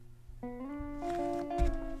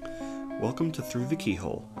Welcome to Through the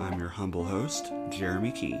Keyhole. I'm your humble host,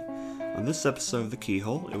 Jeremy Key. On this episode of The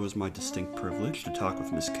Keyhole, it was my distinct privilege to talk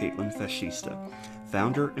with Miss Caitlin Fascista,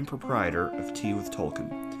 founder and proprietor of Tea with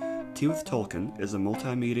Tolkien. Tea with Tolkien is a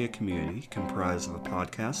multimedia community comprised of a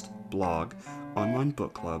podcast, blog, online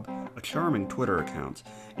book club, a charming Twitter account,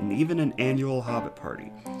 and even an annual Hobbit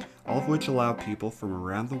party, all of which allow people from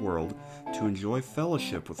around the world to enjoy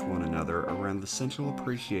fellowship with one another around the central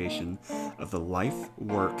appreciation of the life,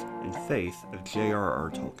 work, and faith of J.R.R.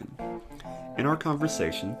 Tolkien. In our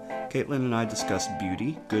conversation, Caitlin and I discussed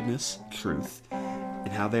beauty, goodness, truth,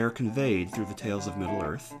 and how they are conveyed through the tales of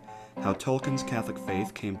Middle-earth, how Tolkien's Catholic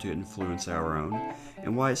faith came to influence our own,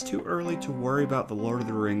 and why it's too early to worry about the Lord of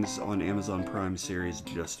the Rings on Amazon Prime series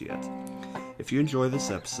just yet. If you enjoy this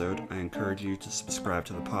episode, I encourage you to subscribe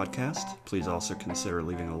to the podcast. Please also consider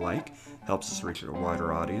leaving a like. Helps us reach a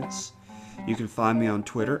wider audience. You can find me on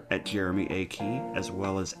Twitter at Jeremy A. Key, as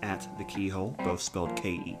well as at The Keyhole, both spelled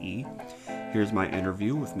K-E-E. Here's my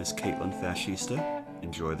interview with Miss Caitlin Fascista.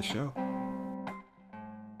 Enjoy the show.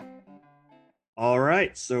 All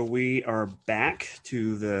right, so we are back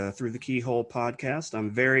to the Through the Keyhole podcast. I'm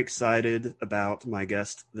very excited about my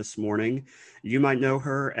guest this morning. You might know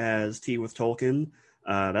her as Tea with Tolkien.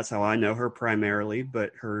 That's how I know her primarily,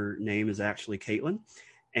 but her name is actually Caitlin,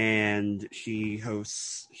 and she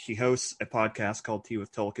hosts a podcast called Tea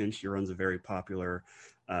with Tolkien. She runs a very popular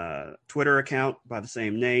Twitter account by the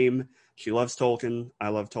same name. She loves Tolkien. I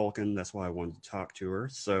love Tolkien. That's why I wanted to talk to her.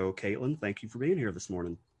 So, Caitlin, thank you for being here this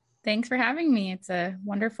morning. Thanks for having me. It's a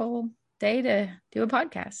wonderful day to do a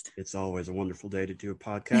podcast. It's always a wonderful day to do a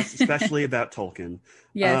podcast, especially about Tolkien.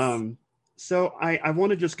 Yes. So I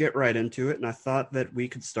want to just get right into it, and I thought that we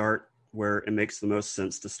could start where it makes the most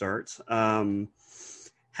sense to start. How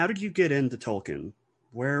did you get into Tolkien?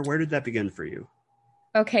 Where did that begin for you?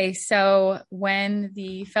 Okay, so when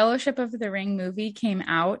the Fellowship of the Ring movie came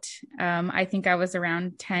out, I think I was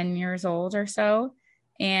around 10 years old or so.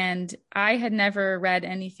 And I had never read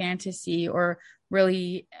any fantasy or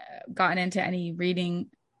really gotten into any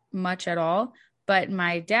reading much at all. But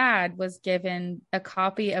my dad was given a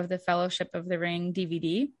copy of the Fellowship of the Ring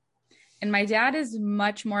DVD. And my dad is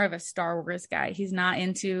much more of a Star Wars guy. He's not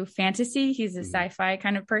into fantasy. He's a sci-fi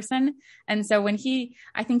kind of person. And so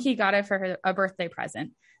I think he got it for a birthday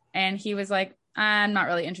present. And he was like, I'm not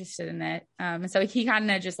really interested in it. And so he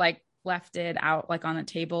kind of just like left it out like on the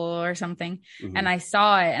table or something. And I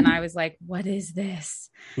saw it and I was like, what is this?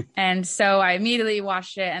 And so I immediately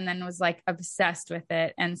watched it and then was like obsessed with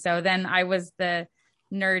it. And so then I was the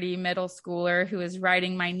nerdy middle schooler who was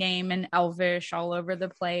writing my name in Elvish all over the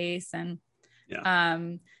place and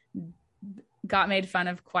got made fun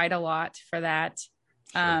of quite a lot for that.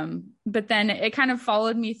 Sure. But then it kind of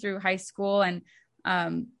followed me through high school and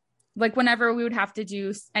like whenever we would have to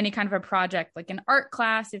do any kind of a project, like an art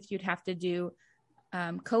class, if you'd have to do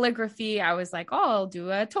calligraphy, I was like, oh, I'll do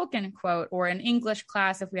a Tolkien quote, or an English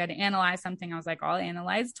class. If we had to analyze something, I was like, I'll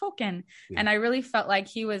analyze Tolkien. Yeah. And I really felt like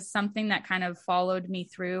he was something that kind of followed me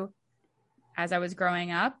through as I was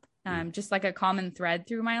growing up, just like a common thread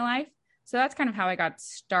through my life. So that's kind of how I got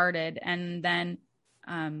started. And then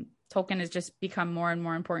Tolkien has just become more and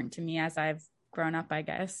more important to me as I've grown up, I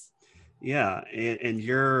guess. Yeah,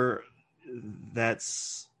 and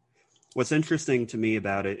that's what's interesting to me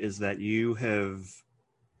about it is that you have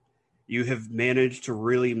managed to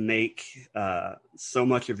really make so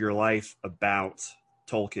much of your life about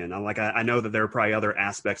Tolkien. I know that there are probably other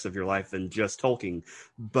aspects of your life than just Tolkien,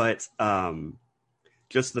 but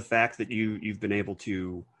just the fact that you've been able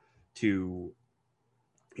to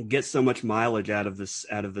get so much mileage out of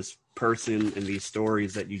this person and these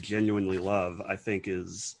stories that you genuinely love, I think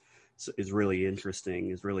is really interesting,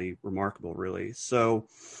 is really remarkable, really. So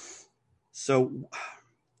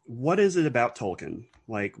what is it about Tolkien?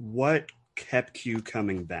 Like, what kept you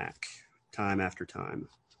coming back time after time?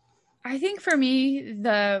 I think for me,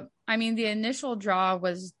 the initial draw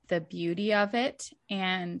was the beauty of it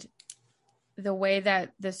and the way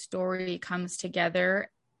that the story comes together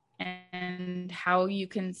and how you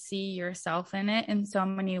can see yourself in it in so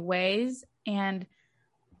many ways. And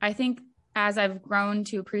I think as I've grown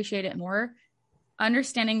to appreciate it more,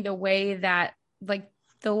 understanding the way that like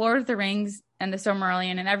the Lord of the Rings and the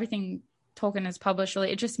Silmarillion and everything Tolkien has published,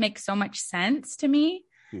 really, it just makes so much sense to me.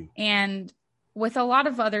 And with a lot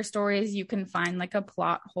of other stories, you can find like a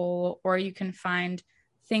plot hole or you can find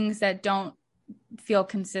things that don't feel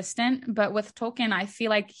consistent. But with Tolkien, I feel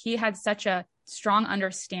like he had such a strong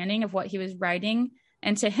understanding of what he was writing.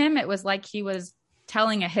 And to him, it was like he was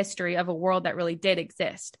telling a history of a world that really did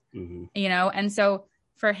exist, you know? And so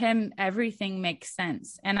for him, everything makes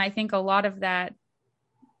sense. And I think a lot of that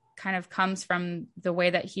kind of comes from the way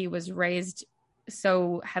that he was raised,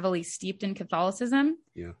 so heavily steeped in Catholicism.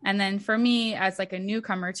 Yeah. And then for me, as like a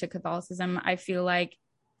newcomer to Catholicism, I feel like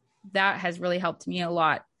that has really helped me a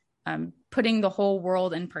lot, putting the whole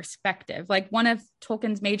world in perspective. Like one of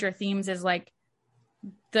Tolkien's major themes is like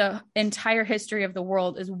the entire history of the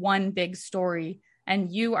world is one big story,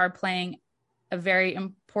 and you are playing a very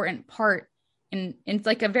important part in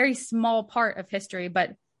like a very small part of history,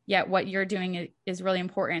 but yet what you're doing is really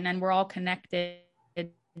important, and we're all connected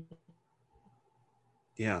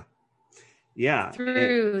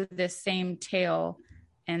through this same tale.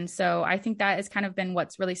 And so I think that has kind of been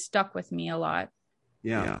what's really stuck with me a lot.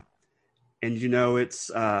 Yeah. And you know, it's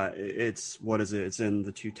what is it? It's in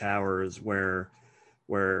the Two Towers where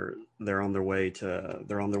they're on their way to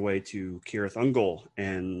Cirith Ungol,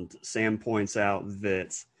 and Sam points out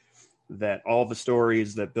that all the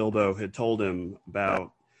stories that Bilbo had told him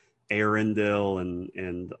about Eärendil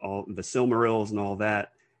and all the Silmarils and all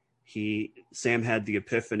that, Sam had the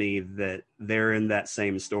epiphany that they're in that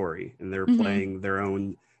same story, and they're playing their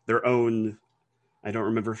own. I don't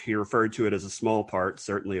remember if he referred to it as a small part.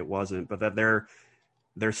 Certainly it wasn't, but that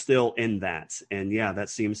they're still in that. And yeah, that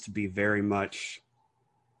seems to be very much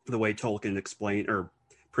the way Tolkien explained or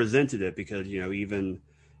presented it, because, you know, even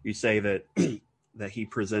you say that that he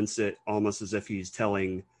presents it almost as if he's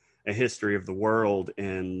telling a history of the world.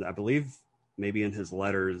 And I believe maybe in his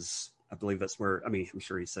letters, I believe that's where, I mean, I'm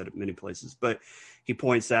sure he said it many places, but he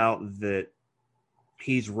points out that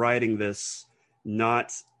he's writing this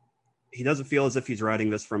he doesn't feel as if he's writing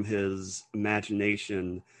this from his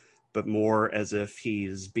imagination, but more as if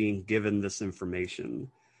he's being given this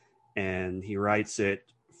information. And he writes it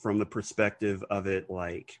from the perspective of it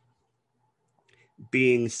like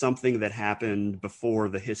being something that happened before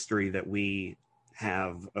the history that we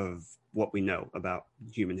have of what we know about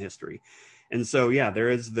human history. And so, yeah,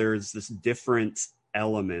 there's this different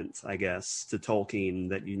element, I guess, to Tolkien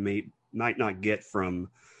that you might not get from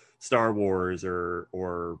Star Wars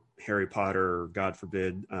or Harry Potter, or God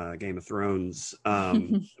forbid, Game of Thrones,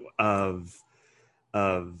 of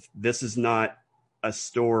this is not a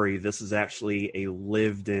story. This is actually a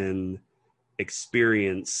lived in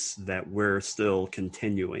experience that we're still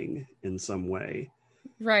continuing in some way.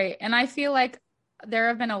 Right. And I feel like there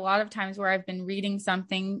have been a lot of times where I've been reading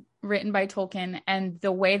something written by Tolkien, and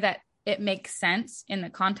the way that it makes sense in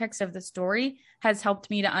the context of the story has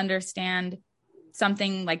helped me to understand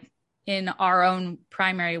something like in our own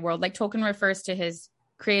primary world. Like Tolkien refers to his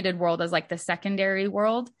created world as like the secondary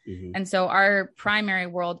world. And so our primary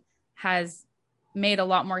world has made a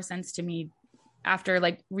lot more sense to me after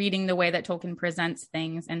like reading the way that Tolkien presents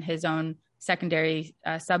things in his own secondary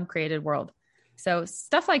sub-created world. So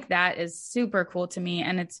stuff like that is super cool to me,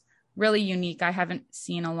 and it's really unique. I haven't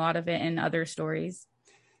seen a lot of it in other stories.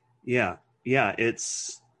 Yeah.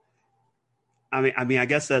 It's, I mean, I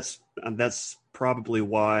guess that's probably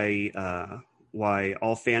why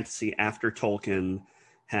all fantasy after Tolkien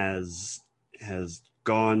has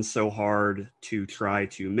gone so hard to try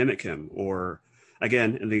to mimic him, or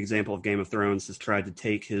again, in the example of Game of Thrones, has tried to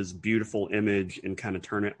take his beautiful image and kind of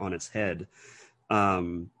turn it on its head.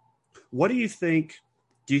 What do you think?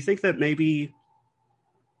 Do you think that maybe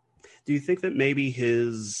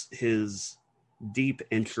his deep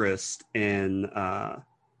interest in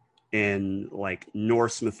like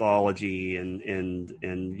Norse mythology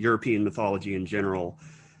and European mythology in general,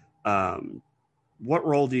 what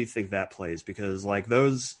role do you think that plays? Because like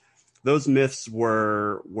those myths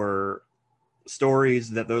were stories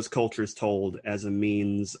that those cultures told as a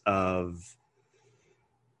means of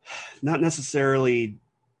not necessarily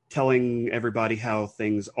telling everybody how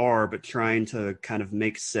things are, but trying to kind of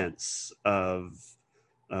make sense of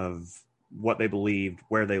what they believed,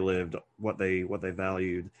 where they lived, what they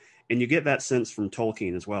valued. And you get that sense from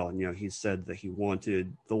Tolkien as well. And, you know, he said that he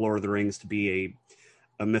wanted the Lord of the Rings to be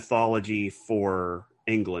a mythology for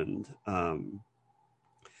England.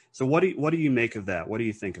 So what do you make of that? What do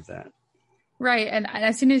you think of that? Right. And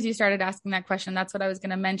as soon as you started asking that question, that's what I was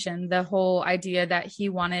going to mention. The whole idea that he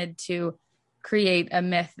wanted to create a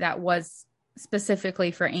myth that was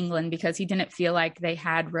specifically for England, because he didn't feel like they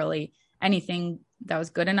had really anything that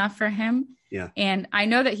was good enough for him. Yeah. And I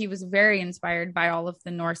know that he was very inspired by all of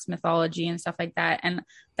the Norse mythology and stuff like that. And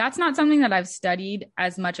that's not something that I've studied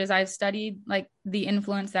as much as I've studied like the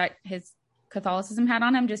influence that his Catholicism had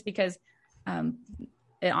on him, just because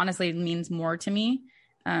it honestly means more to me.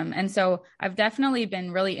 And so I've definitely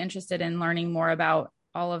been really interested in learning more about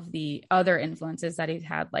all of the other influences that he's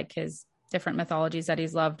had, like his different mythologies that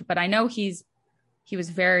he's loved. But I know he was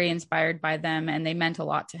very inspired by them, and they meant a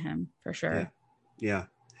lot to him for sure. Yeah.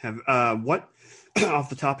 Have what off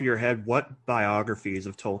the top of your head, what biographies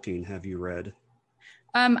of Tolkien have you read?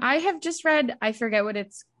 I have just read, I forget what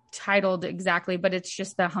it's titled exactly, but it's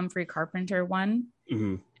just the Humphrey Carpenter one.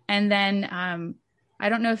 Hmm. And then I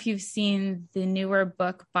don't know if you've seen the newer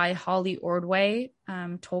book by Holly Ordway,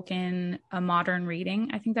 Tolkien, A Modern Reading.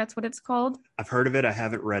 I think that's what it's called. I've heard of it. I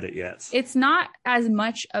haven't read it yet. It's not as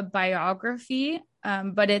much a biography,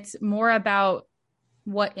 but it's more about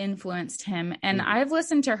what influenced him. And I've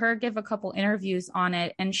listened to her give a couple interviews on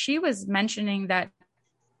it, and she was mentioning that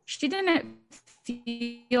she didn't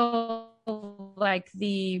feel like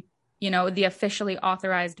the officially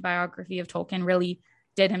authorized biography of Tolkien really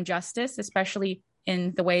did him justice, especially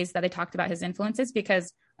in the ways that they talked about his influences,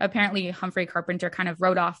 because apparently Humphrey Carpenter kind of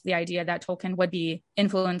wrote off the idea that Tolkien would be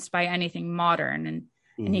influenced by anything modern.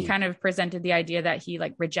 And he kind of presented the idea that he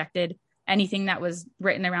like rejected anything that was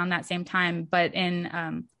written around that same time. But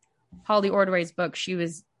in Holly Ordway's book, she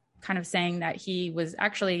was kind of saying that he was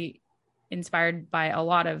actually inspired by a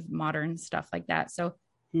lot of modern stuff like that. So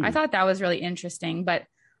I thought that was really interesting, but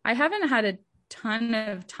I haven't had a ton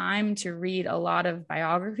of time to read a lot of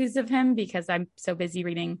biographies of him because I'm so busy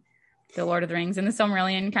reading The Lord of the Rings and the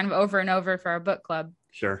Silmarillion kind of over and over for our book club.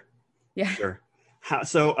 Sure. Yeah. Sure.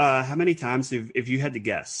 How many times if you had to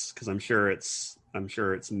guess, because I'm sure it's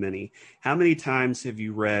many, how many times have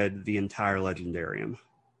you read the entire Legendarium?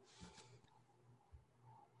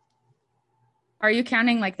 Are you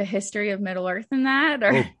counting like the history of Middle Earth in that?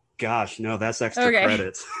 Or? Oh gosh, no, that's extra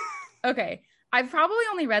credits. Okay. I've probably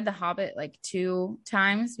only read The Hobbit like 2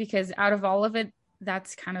 times because out of all of it,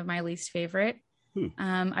 that's kind of my least favorite.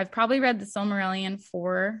 I've probably read the Silmarillion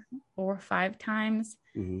 4 or 5 times.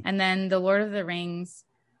 And then the Lord of the Rings,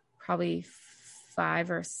 probably 5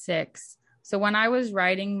 or 6. So when I was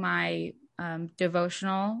writing my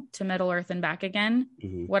devotional to Middle Earth and Back Again,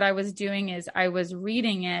 what I was doing is I was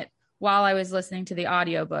reading it while I was listening to the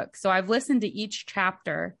audiobook. So I've listened to each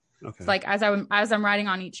chapter. Okay. Like as I'm writing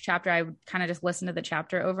on each chapter, I would kind of just listen to the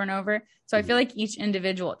chapter over and over. So I feel like each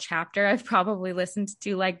individual chapter I've probably listened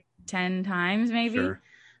to like 10 times maybe. Sure.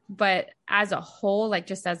 But as a whole, like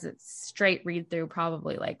just as a straight read through,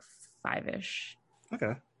 probably like 5-ish.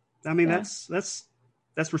 Okay. I mean, that's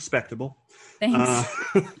respectable. Thanks.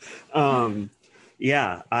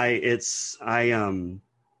 Yeah,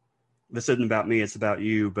 this isn't about me, it's about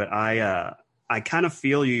you, but I kind of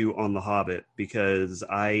feel you on The Hobbit because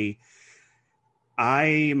my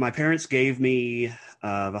parents gave me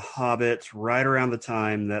The Hobbit right around the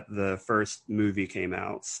time that the first movie came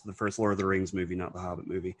out, the first Lord of the Rings movie, not the Hobbit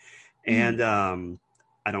movie. And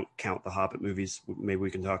I don't count the Hobbit movies. Maybe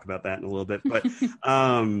we can talk about that in a little bit. But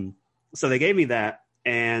so they gave me that,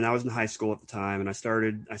 and I was in high school at the time, and I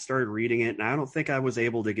started reading it, and I don't think I was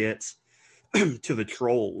able to get to the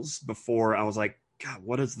trolls before I was like, God,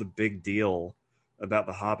 what is the big deal about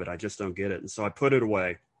the Hobbit? I just don't get it. And so I put it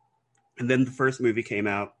away. And then the first movie came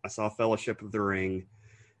out. I saw Fellowship of the Ring,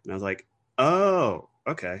 and I was like, oh,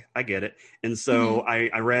 okay, I get it. And so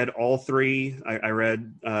I read all 3. I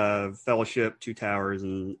read Fellowship, Two Towers,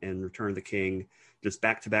 and Return of the King, just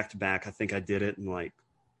back to back to back. I think I did it in like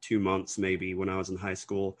 2 months maybe when I was in high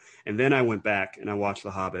school. And then I went back and I watched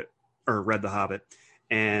The Hobbit, or read The Hobbit,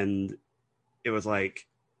 and it was like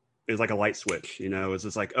a light switch, It was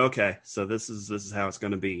just like, okay, so this is how it's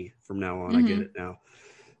going to be from now on. I get it now.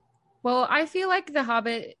 Well, I feel like The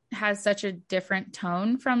Hobbit has such a different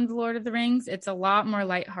tone from The Lord of the Rings. It's a lot more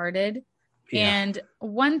lighthearted. Yeah. And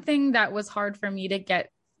one thing that was hard for me to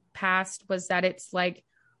get past was that it's like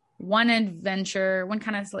one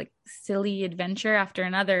kind of like silly adventure after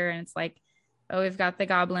another. And it's like, oh, we've got the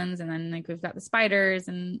goblins, and then like we've got the spiders.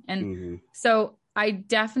 And so I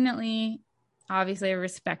definitely, obviously I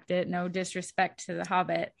respect it. No disrespect to The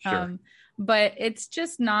Hobbit. Sure. But it's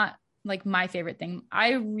just not like my favorite thing.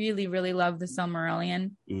 I really, really love the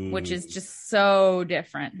Silmarillion, which is just so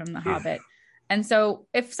different from the Hobbit. And so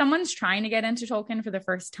if someone's trying to get into Tolkien for the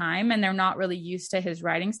first time and they're not really used to his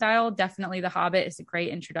writing style, definitely the Hobbit is a great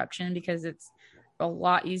introduction because it's a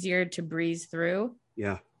lot easier to breeze through.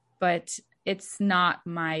 Yeah. But it's not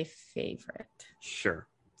my favorite. Sure.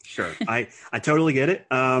 I totally get it.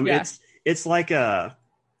 It's like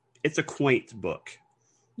it's a quaint book.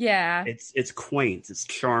 Yeah. It's quaint. It's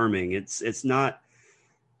charming. It's not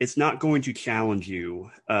going to challenge you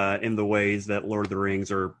in the ways that Lord of the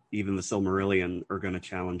Rings or even the Silmarillion are going to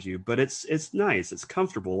challenge you. But it's nice. It's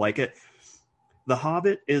comfortable. The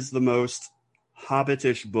Hobbit is the most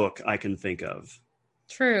Hobbitish book I can think of.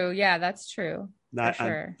 True. Yeah, that's true. For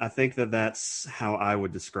sure. I think that's how I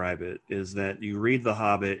would describe it, is that you read The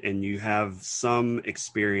Hobbit and you have some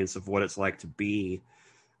experience of what it's like to be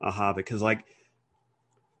a Hobbit. Because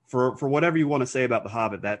for whatever you want to say about The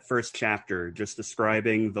Hobbit, that first chapter, just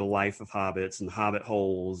describing the life of hobbits and hobbit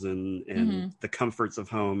holes and Hmm. the comforts of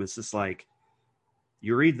home, it's just like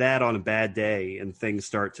you read that on a bad day and things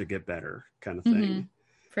start to get better, kind of Hmm. thing.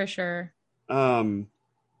 For sure. Um,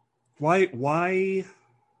 why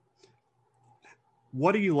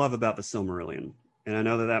what do you love about the Silmarillion? And I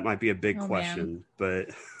know that that might be a big Oh man. question, but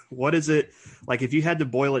what is it like if you had to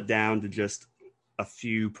boil it down to just a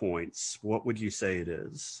few points, what would you say it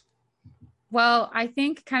is? Well, I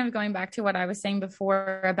think kind of going back to what I was saying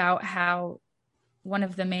before about how one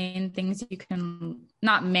of the main things you can,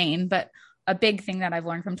 not main, but a big thing that I've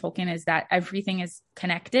learned from Tolkien is that everything is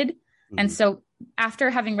connected. And Mm-hmm. so after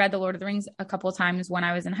having read The Lord of the Rings a couple of times when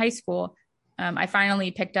I was in high school, I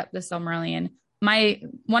finally picked up the Silmarillion. My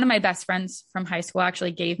one of my best friends from high school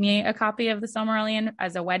actually gave me a copy of the Silmarillion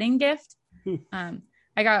as a wedding gift. Um,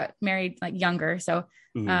 I got married like younger, so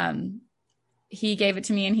Mm-hmm. um, he gave it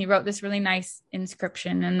to me and he wrote this really nice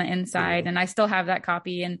inscription in the inside, Oh, and I still have that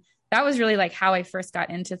copy. And that was really like how I first got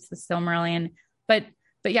into the Silmarillion. But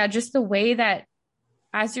but yeah, just the way that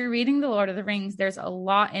as you're reading The Lord of the Rings, there's a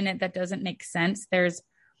lot in it that doesn't make sense. There's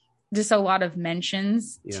just a lot of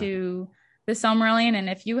mentions yeah, to the Silmarillion, and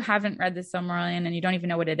if you haven't read the Silmarillion and you don't even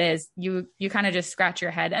know what it is, you kind of just scratch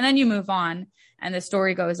your head and then you move on and the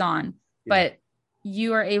story goes on. yeah, But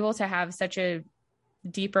you are able to have such a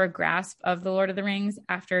deeper grasp of the Lord of the Rings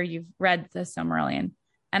after you've read the Silmarillion.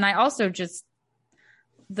 And I also just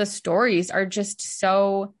the stories are just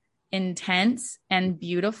so intense and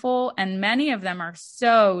beautiful, and many of them are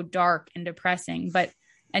so dark and depressing, but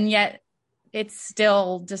and yet it's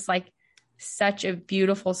still just like such a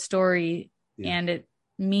beautiful story, yeah. and it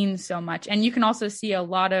means so much. And you can also see a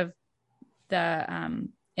lot of the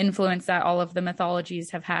influence that all of the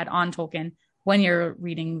mythologies have had on Tolkien when you're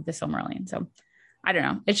reading the Silmarillion. So I don't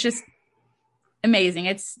know, it's just amazing.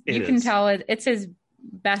 It's It you can is. tell it's his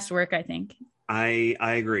best work, I think. I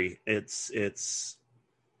agree.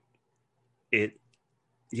 It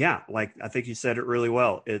yeah, like I think you said it really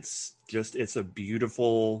well. It's just it's a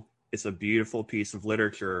beautiful piece of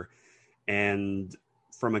literature. And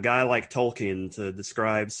from a guy like Tolkien to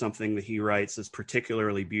describe something that he writes as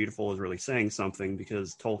particularly beautiful is really saying something,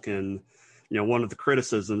 because Tolkien, one of the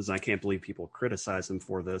criticisms, I can't believe people criticize him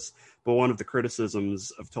for this, but one of the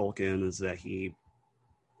criticisms of Tolkien is that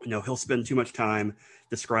he'll spend too much time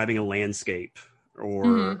describing a landscape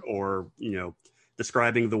Mm-hmm. or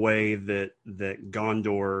describing the way that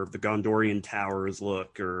Gondor, the Gondorian towers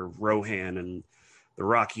look, or Rohan and the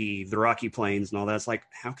rocky plains and all that. It's like,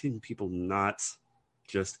 how can people not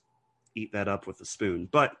just eat that up with a spoon?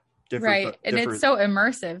 But Right. And it's different, so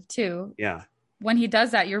immersive too. yeah, When he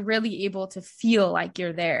does that, you're really able to feel like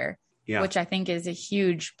you're there, yeah, which I think is a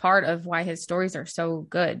huge part of why his stories are so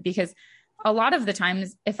good. Because a lot of the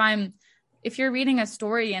times, if you're reading a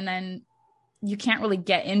story and then you can't really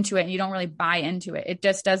get into it and you don't really buy into it, it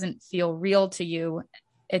just doesn't feel real to you.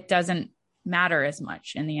 It doesn't matter as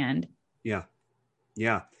much in the end. yeah,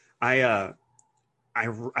 yeah. I uh,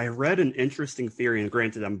 I read an interesting theory, and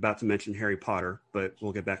granted, I'm about to mention Harry Potter, but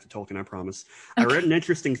we'll get back to Tolkien, I promise. I read an Okay.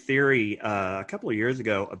 interesting theory a couple of years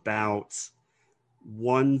ago about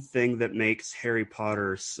one thing that makes Harry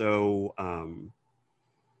Potter so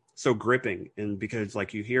gripping, and because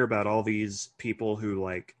like you hear about all these people who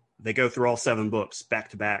like they go through all seven books back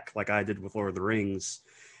to back, like I did with Lord of the Rings.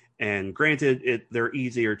 And granted, they're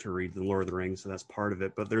easier to read than Lord of the Rings, so that's part of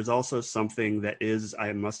it. But there's also something that is,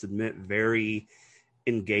 I must admit, very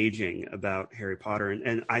engaging about Harry Potter.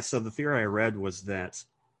 And I so the theory I read was that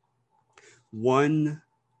one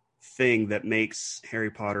thing that makes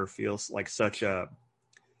Harry Potter feel like such a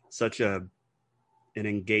an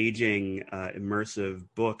engaging, immersive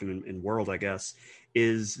book and world, I guess,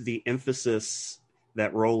 is the emphasis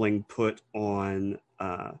that Rowling put on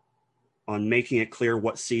making it clear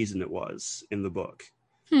what season it was in the book.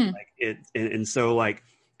 Hmm. Like and so like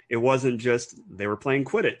it wasn't just they were playing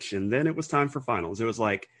Quidditch and then it was time for finals. It was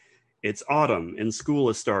like it's autumn and school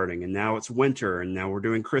is starting and now it's winter and now we're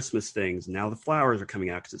doing Christmas things and now the flowers are coming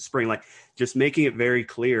out because it's spring. Like just making it very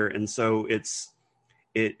clear, and so it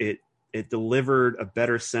it delivered a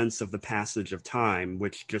better sense of the passage of time,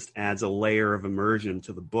 which just adds a layer of immersion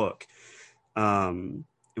to the book. And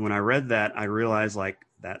when I read that, I realized like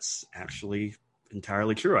that's actually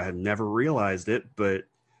entirely true. I had never realized it, but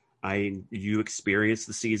you experience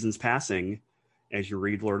the seasons passing as you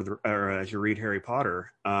read as you read Harry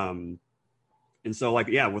Potter. And so like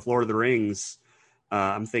yeah, with Lord of the Rings,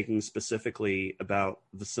 I'm thinking specifically about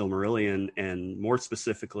the Silmarillion, and more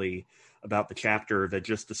specifically about the chapter that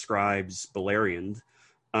just describes Beleriand.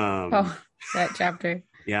 Um, Oh, that chapter.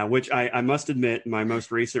 Yeah, which I must admit, my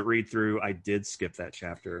most recent read through, I did skip that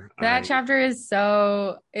chapter. That chapter is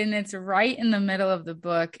so, and it's right in the middle of the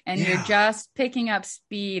book, and you're Yeah, just picking up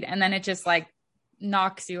speed, and then it just like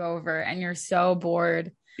knocks you over, and you're so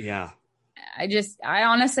bored. yeah. I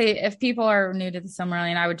honestly, if people are new to the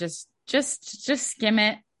Silmarillion, I would just skim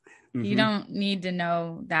it. You Hmm. don't need to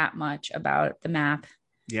know that much about the map.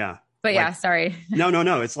 Yeah. But Like, yeah, sorry.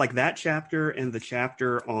 no. It's like that chapter and the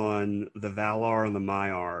chapter on the Valar and the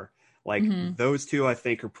Maiar. Like Hmm. those two, I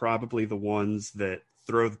think, are probably the ones that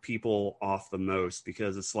throw the people off the most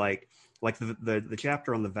because it's like the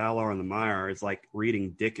chapter on the Valar and the Maiar is like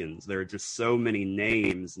reading Dickens. There are just so many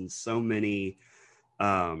names and so many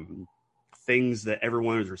um, things that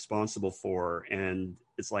everyone is responsible for, and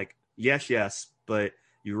it's like yes, but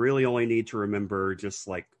you really only need to remember just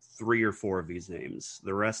like three or four of these names.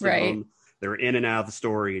 The rest of Right. them, they're in and out of the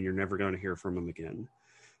story, and you're never going to hear from them again.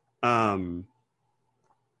 Um,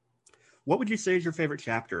 what would you say is your favorite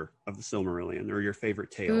chapter of the Silmarillion, or your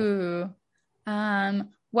favorite tale? Ooh.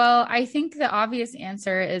 Well, I think the obvious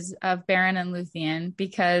answer is of Beren and Luthien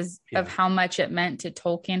because of Yeah. how much it meant to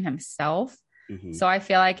Tolkien himself. Hmm. So I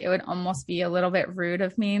feel like it would almost be a little bit rude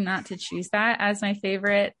of me not to choose that as my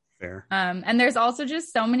favorite. Fair. And there's also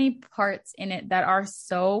just so many parts in it that are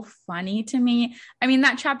so funny to me. I mean,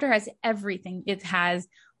 that chapter has everything. It has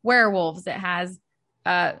werewolves, it has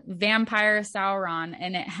vampire Sauron,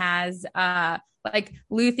 and it has like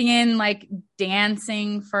Luthien like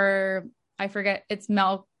dancing for I forget it's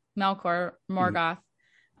Melkor Mhm. Morgoth.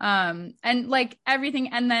 And like everything,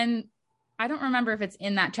 and then I don't remember if it's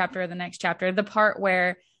in that chapter or the next chapter, the part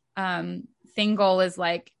where Thingol is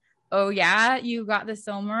like, oh yeah, you got the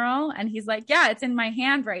Silmaril, and he's like, yeah, it's in my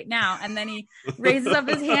hand right now, and then he raises up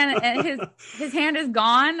his hand and his hand is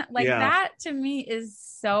gone. Like Yeah. that to me is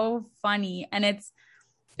so funny, and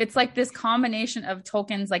it's like this combination of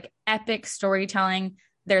Tolkien's like epic storytelling.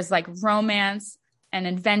 There's like romance and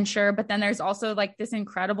adventure, but then there's also like this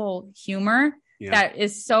incredible humor Yeah. that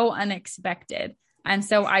is so unexpected. And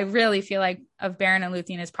so I really feel like of Beren and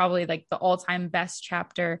Luthien is probably like the all-time best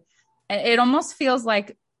chapter. It almost feels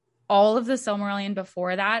like all of the Silmarillion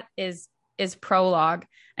before that is prologue,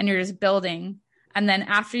 and you're just building. And then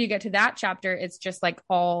after you get to that chapter, it's just like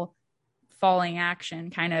all falling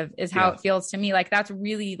action kind of is how Yeah. it feels to me. Like that's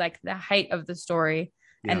really like the height of the story,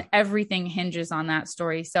 Yeah. and everything hinges on that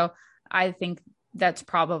story. So I think that's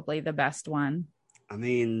probably the best one. I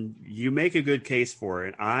mean, you make a good case for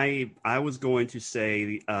it. I was going to say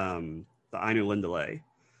the Ainu Lindale.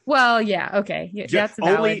 Well, yeah, okay. Yeah, Just that's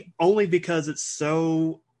valid. only because it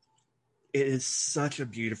is such a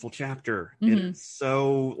beautiful chapter. It Mm-hmm. is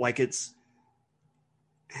so like it's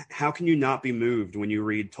how can you not be moved when you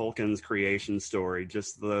read Tolkien's creation story?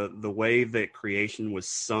 Just the way that creation was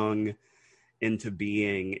sung into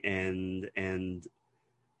being and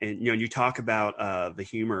you know you talk about the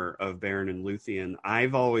humor of Beren and Luthien.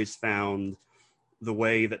 I've always found the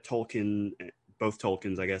way that Tolkien, both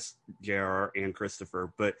Tolkien's, I guess, J.R.R. and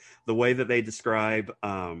Christopher, but the way that they describe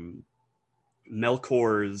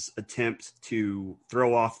Melkor's attempt to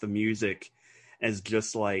throw off the music as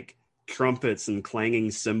just like trumpets and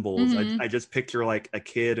clanging cymbals. Mm-hmm. I just picture like a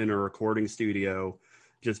kid in a recording studio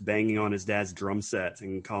just banging on his dad's drum set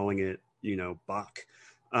and calling it, you know, Bach.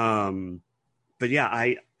 Um, but yeah,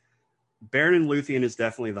 Beren and Luthien is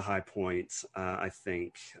definitely the high point, I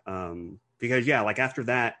think, because yeah, like after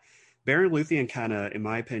that, Beren and Luthien kind of, in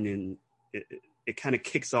my opinion, it kind of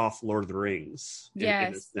kicks off Lord of the Rings in a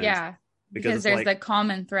Yes, sense yeah. because Because it's there's like the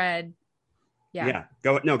common thread. Yeah. yeah,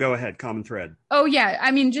 go ahead, common thread. Oh yeah,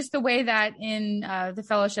 I mean just the way that in the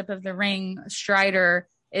Fellowship of the Ring, Strider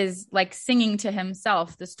is like singing to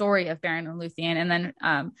himself the story of Beren and Luthien, and then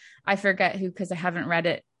I forget who because I haven't read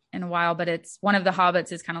it in a while, but it's one of the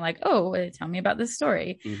hobbits is kind of like, oh, tell me about this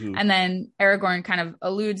story, Hmm. and then Aragorn kind of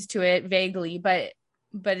alludes to it vaguely, but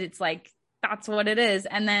it's like that's what it is,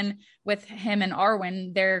 and then with him and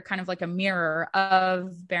Arwen, they're kind of like a mirror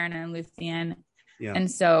of Beren and Luthien, Yeah, and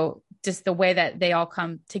so just the way that they all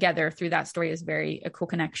come together through that story is very a cool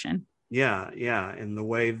connection. yeah, and the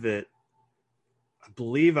way that I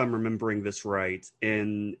believe I'm remembering this right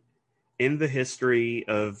in the history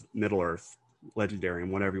of Middle Earth, Legendarium,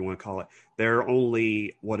 whatever you want to call it, there are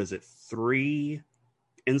only what is it, three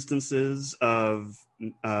instances of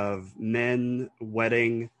men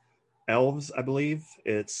wedding elves, I believe.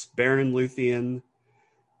 It's Beren and Luthien,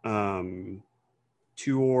 um,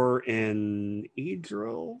 Tuor and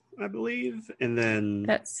Idril, I believe,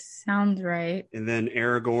 That sounds right. and then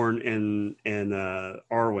Aragorn and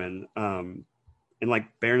Arwen. And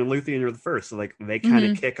like Beren and Luthien are the first, so like they kind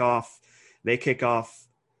of Mm-hmm. kick off. They kick off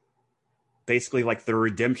basically like the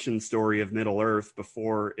redemption story of Middle Earth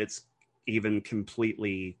before it's even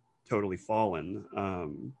completely totally fallen.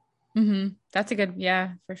 That's a good,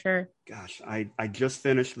 yeah, for sure. Gosh, I just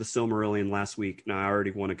finished the Silmarillion last week, and I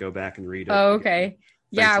already want to go back and read it Oh, again. okay. Thanks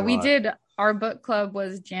Yeah, a we lot. did. Our book club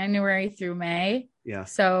was January through May. Yeah.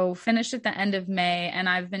 So finished at the end of May. And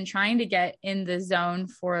I've been trying to get in the zone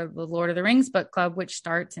for the Lord of the Rings book club, which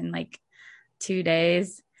starts in like 2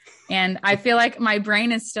 days. And I feel like my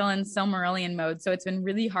brain is still in Silmarillion mode. So it's been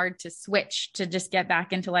really hard to switch to just get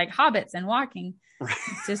back into like hobbits and walking.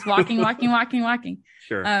 It's just walking, walking, walking, walking.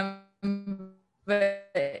 Sure.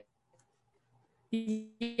 But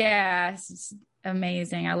yeah, it's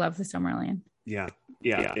amazing. I love the Silmarillion. Yeah.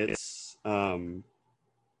 Yeah. It's a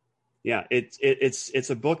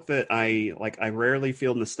book that I like. I rarely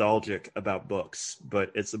feel nostalgic about books,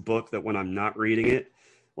 but it's a book that when I'm not reading it,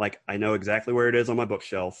 like I know exactly where it is on my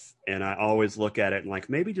bookshelf, and I always look at it and like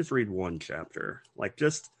maybe just read one chapter, like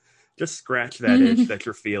just scratch that itch that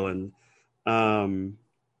you're feeling.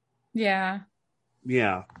 Yeah.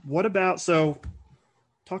 Yeah. What about, so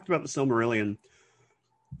talked about the Silmarillion.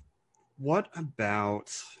 What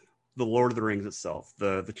about the Lord of the Rings itself,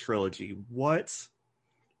 the trilogy? What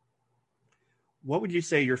would you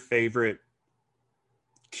say your favorite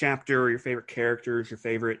chapter, your favorite characters, your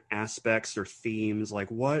favorite aspects or themes? Like,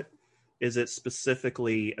 what is it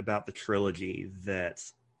specifically about the trilogy that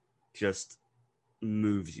just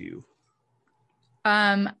moves you?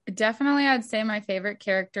 Definitely I'd say my favorite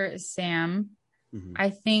character is Sam. Mm-hmm. I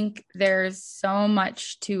think there's so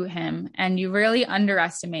much to him, and you really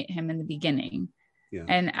underestimate him in the beginning. Yeah.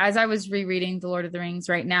 And as I was rereading The Lord of the Rings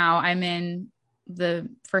right now, I'm in the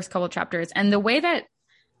first couple chapters, and the way that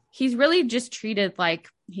he's really just treated like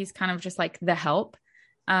he's kind of just like the help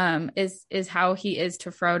is how he is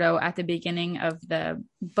to Frodo at the beginning of the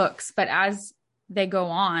books. But as they go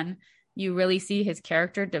on, you really see his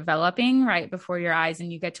character developing right before your eyes,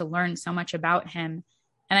 and you get to learn so much about him.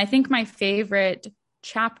 And I think my favorite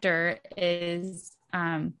chapter is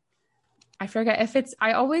I forget if it's,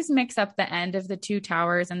 I always mix up the end of the Two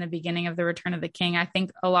Towers and the beginning of the Return of the King. I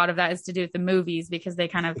think a lot of that is to do with the movies because they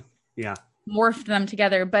kind of yeah morphed them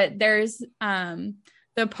together. But there's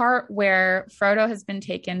the part where Frodo has been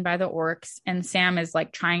taken by the orcs and Sam is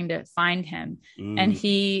like trying to find him. And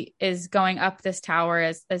he is going up this tower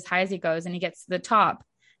as high as he goes, and he gets to the top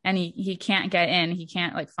and he can't get in. He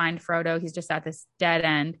can't like find Frodo. He's just at this dead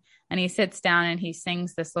end. And he sits down and he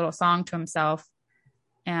sings this little song to himself.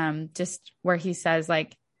 Just where he says,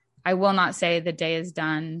 like, I will not say the day is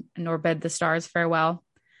done, nor bid the stars farewell.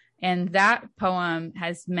 And that poem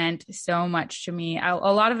has meant so much to me. A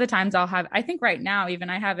lot of the times I'll have, I think right now, even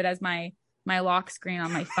I have it as my lock screen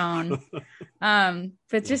on my phone.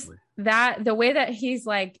 But just that, the way that he's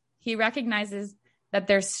like, he recognizes that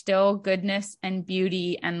there's still goodness and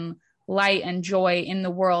beauty and light and joy in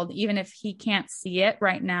the world, even if he can't see it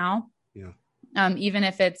right now. Yeah. Even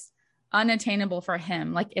if it's unattainable for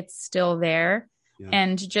him, like it's still there. Yeah.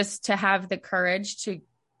 And just to have the courage to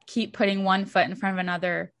keep putting one foot in front of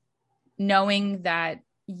another, knowing that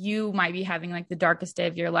you might be having like the darkest day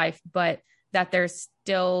of your life, but that there's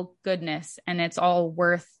still goodness and it's all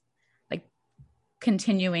worth like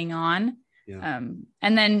continuing on. Yeah.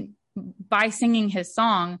 And then by singing his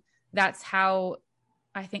song, that's how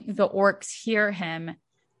I think the orcs hear him,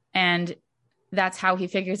 and that's how he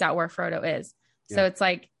figures out where Frodo is. Yeah. So it's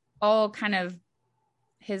like all kind of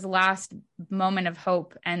his last moment of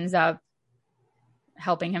hope ends up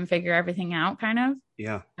helping him figure everything out, kind of.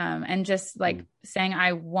 Yeah. And just like saying,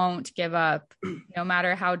 I won't give up no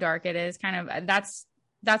matter how dark it is, kind of, that's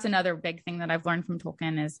another big thing that I've learned from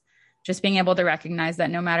Tolkien, is just being able to recognize that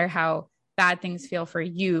no matter how bad things feel for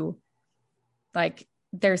you, like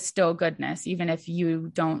there's still goodness, even if you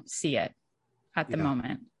don't see it at the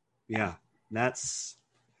moment. Yeah. That's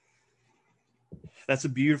a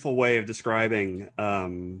beautiful way of describing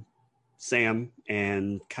Sam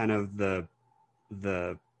and kind of the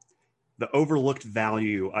overlooked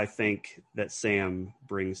value, I think, that Sam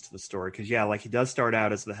brings to the story. Because yeah, like he does start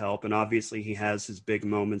out as the help, and obviously he has his big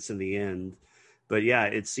moments in the end. But yeah,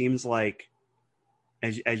 it seems like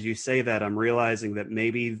as you say that, I'm realizing that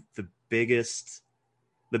maybe the biggest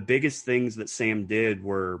things that Sam did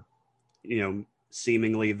were, you know,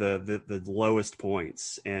 seemingly the lowest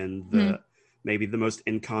points and the maybe the most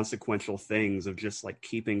inconsequential things of just like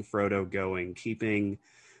keeping Frodo going, keeping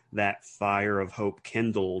that fire of hope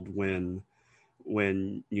kindled when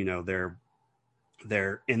you know they're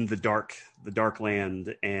in the dark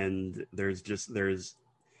land, and there's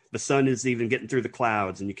the sun is even getting through the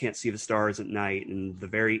clouds and you can't see the stars at night, and the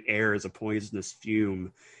very air is a poisonous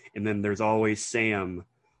fume, and then there's always Sam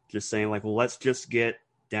just saying like, well, let's just get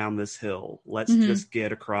down this hill. Let's Hmm. just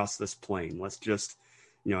get across this plain. Let's just,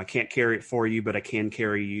 I can't carry it for you, but I can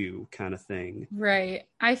carry you kind of thing. Right.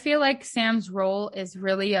 I feel like Sam's role is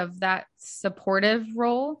really of that supportive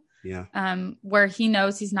role, Yeah. where he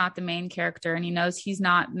knows he's not the main character and he knows he's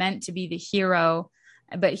not meant to be the hero,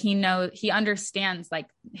 but he understands like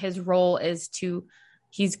his role is to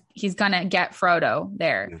he's gonna get Frodo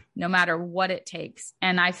there Yeah. no matter what it takes.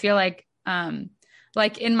 And I feel like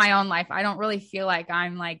in my own life, I don't really feel like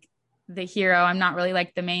I'm like the hero. I'm not really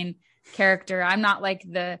like the main character. I'm not like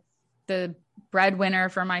the breadwinner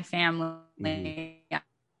for my family. Mm-hmm.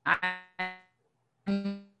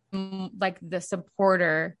 I'm like the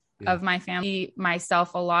supporter Yeah. of my family,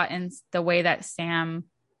 myself a lot in the way that Sam,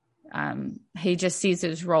 he just sees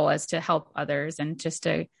his role as to help others and just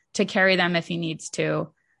to carry them if he needs to.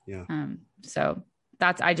 Yeah. So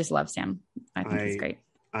I just love Sam. I think he's great.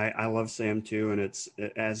 I love Sam too. And it's,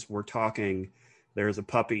 as we're talking, there's a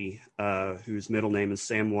puppy whose middle name is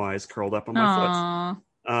Samwise curled up on my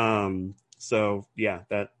foot. So yeah,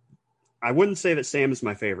 that I wouldn't say that Sam is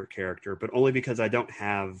my favorite character, but only because I don't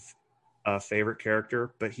have a favorite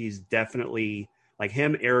character, but he's definitely like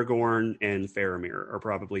him, Aragorn and Faramir are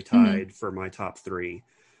probably tied for my top three.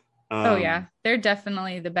 Oh yeah, they're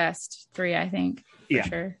definitely the best three, I think, for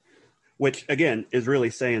sure. Which again is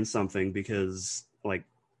really saying something because like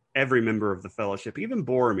every member of the Fellowship, even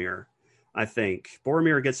Boromir, I think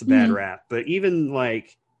Boromir gets a bad rap, but even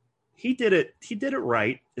like he did it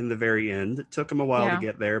right in the very end. It took him a while to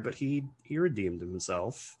get there, but he redeemed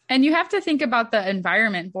himself. And you have to think about the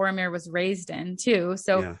environment Boromir was raised in too.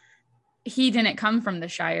 So he didn't come from the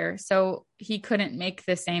Shire, so he couldn't make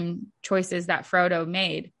the same choices that Frodo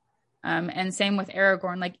made. And same with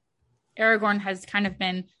Aragorn. Like Aragorn has kind of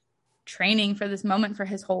been training for this moment for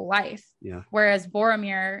his whole life. Yeah. Whereas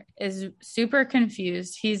Boromir is super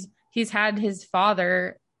confused. He's had his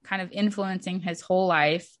father kind of influencing his whole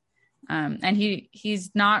life. And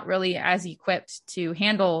he's not really as equipped to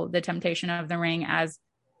handle the temptation of the ring as,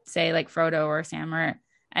 say, like Frodo or Sam or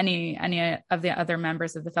any of the other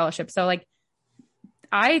members of the Fellowship. So, like,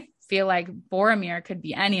 I feel like Boromir could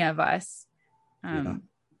be any of us.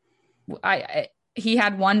 He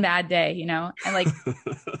had one bad day, and like,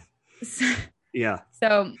 yeah.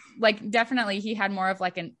 So, like, definitely, he had more of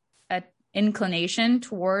like an inclination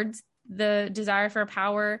towards the desire for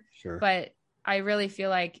power. Sure. But I really feel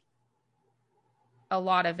like a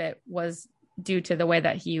lot of it was due to the way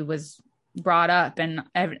that he was brought up and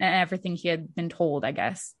everything he had been told, I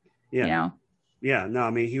guess. Yeah. Yeah. No, I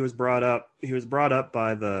mean, he was brought up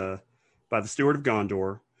by the Steward of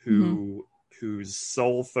Gondor, whose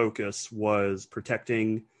sole focus was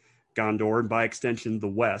protecting Gondor and by extension the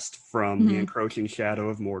West from the encroaching shadow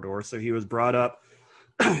of Mordor. So he was brought up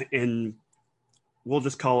in, we'll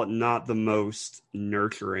just call it, not the most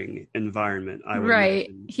nurturing environment. I would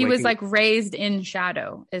imagine. He was like raised in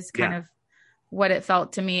shadow is kind of what it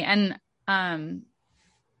felt to me. And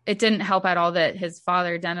it didn't help at all that his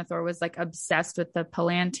father Denethor was like obsessed with the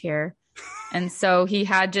Palantir. And so he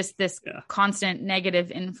had just this constant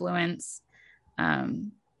negative influence.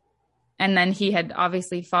 And then he had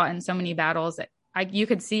obviously fought in so many battles that you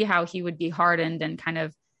could see how he would be hardened and kind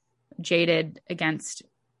of jaded against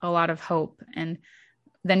a lot of hope. And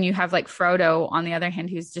then you have like Frodo on the other hand,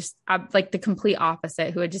 who's just like the complete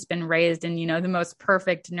opposite, who had just been raised in, the most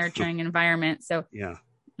perfect nurturing environment. So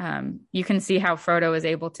you can see how Frodo is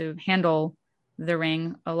able to handle the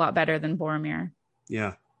ring a lot better than Boromir.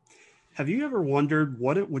 Yeah. Have you ever wondered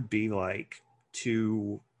what it would be like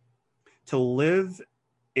to live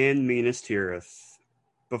in Minas Tirith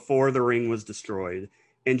before the ring was destroyed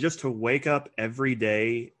and just to wake up every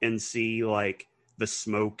day and see like the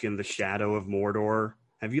smoke and the shadow of Mordor?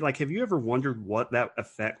 Have you ever wondered what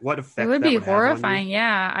effect it would be horrifying?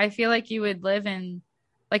 Yeah. I feel like you would live in,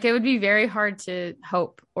 like, it would be very hard to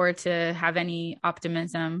hope or to have any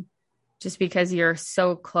optimism just because you're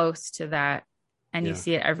so close to that and you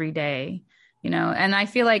see it every day, and I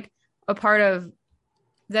feel like a part of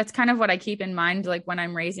that's kind of what I keep in mind. Like when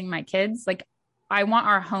I'm raising my kids, like I want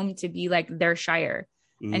our home to be like their Shire.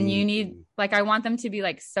 And you need, like, I want them to be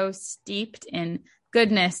like so steeped in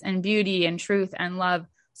goodness and beauty and truth and love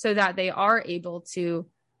so that they are able to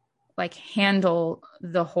like handle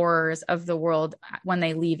the horrors of the world when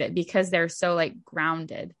they leave it because they're so like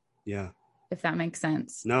grounded. Yeah. If that makes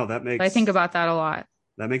sense. No, that makes, I think about that a lot.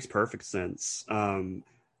 That makes perfect sense.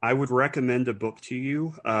 I would recommend a book to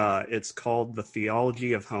you. It's called The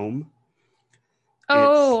Theology of Home.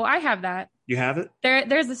 Oh, I have that. You have it?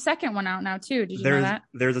 There's a second one out now too. Did you know that?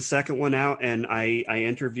 There's a second one out, and I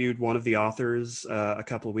interviewed one of the authors a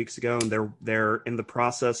couple of weeks ago, and they're in the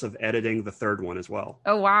process of editing the third one as well.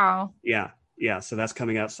 Oh, wow. Yeah. So that's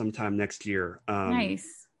coming out sometime next year.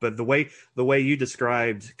 Nice. But the way you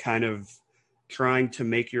described kind of trying to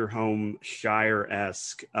make your home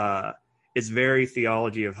Shire-esque, is very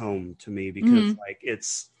Theology of Home to me, because like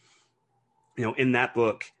it's, in that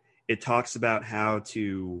book, it talks about how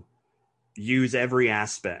to use every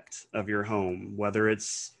aspect of your home, whether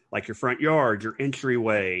it's like your front yard, your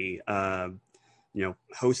entryway,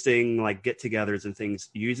 hosting like get-togethers and things,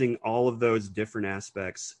 using all of those different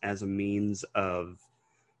aspects as a means of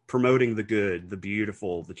promoting the good, the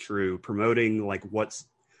beautiful, the true, promoting like what's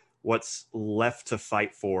left to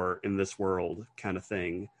fight for in this world, kind of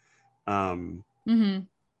thing. And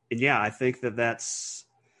yeah, I think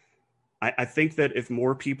I think that if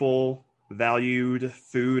more people valued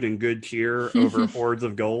food and good cheer over hoards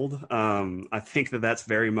of gold, I think that that's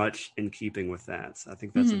very much in keeping with that. I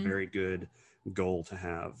think that's a very good goal to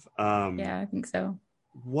have. Yeah, I think so.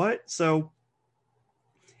 So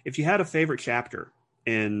if you had a favorite chapter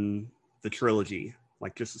in the trilogy,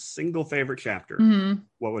 like just a single favorite chapter,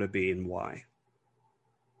 what would it be and why?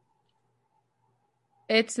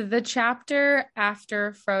 It's the chapter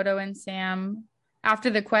after Frodo and Sam, after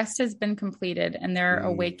the quest has been completed and they're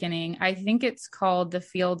awakening. I think it's called The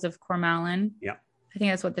Fields of Cormallen. Yeah. I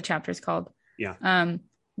think that's what the chapter is called. Yeah.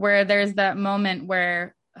 Where there's that moment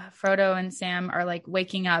where Frodo and Sam are like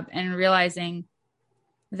waking up and realizing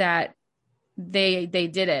that they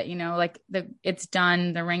did it, like it's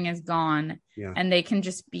done, the ring is gone, and they can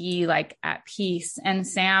just be like at peace. And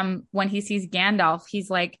Sam, when he sees Gandalf, he's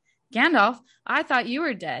like, Gandalf, I thought you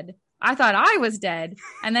were dead. I thought I was dead.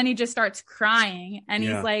 And then he just starts crying, and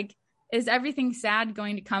he's like, is everything sad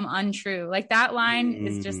going to come untrue? Like that line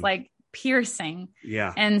is just like piercing.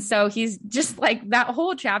 Yeah. And so he's just like, that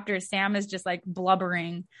whole chapter, Sam is just like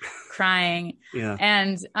blubbering, crying. Yeah.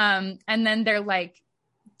 And then they're like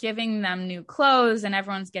giving them new clothes, and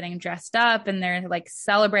everyone's getting dressed up, and they're like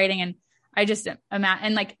celebrating. And I just imagine,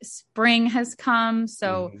 and like spring has come.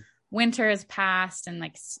 So winter has passed, and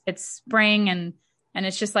like it's spring, and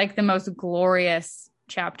it's just like the most glorious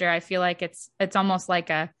chapter. I feel like it's almost like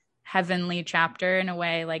a heavenly chapter in a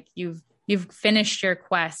way. Like you've finished your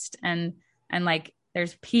quest, and like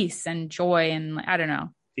there's peace and joy, and I don't know.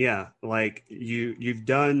 Yeah, like you've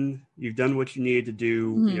done what you needed to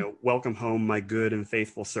do. Welcome home, my good and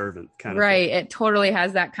faithful servant, kind of right thing. It totally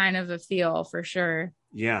has that kind of a feel, for sure.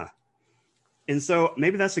 Yeah. And so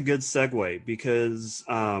maybe that's a good segue, because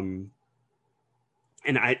and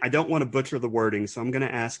I don't want to butcher the wording, so I'm going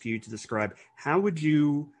to ask you to describe, how would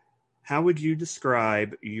you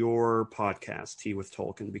describe your podcast, Tea with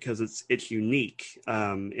Tolkien, because it's unique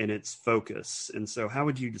in its focus. And so how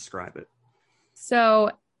would you describe it? So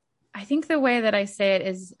I think the way that I say it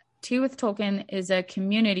is, Tea with Tolkien is a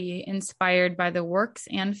community inspired by the works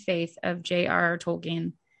and faith of J.R.R.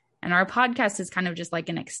 Tolkien. And our podcast is kind of just like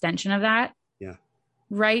an extension of that. Yeah.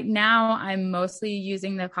 Right now, I'm mostly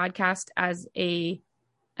using the podcast as an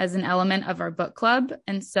element of our book club.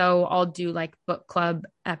 And so I'll do like book club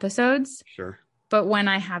episodes. Sure. But when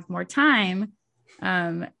I have more time,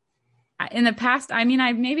 in the past, I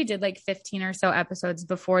maybe did like 15 or so episodes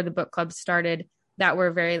before the book club started that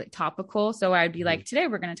were very like, topical. So I'd be like, today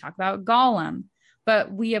we're going to talk about Gollum.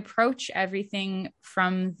 But we approach everything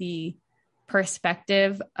from the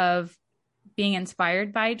perspective of being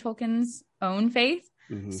inspired by Tolkien's own faith.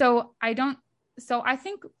 So I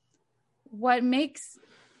think what makes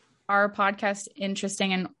our podcast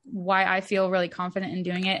interesting, and why I feel really confident in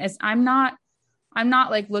doing it, is I'm not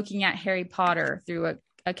like looking at Harry Potter through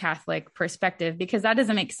a Catholic perspective, because that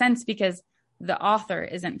doesn't make sense, because the author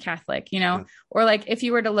isn't Catholic, or like if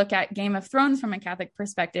you were to look at Game of Thrones from a Catholic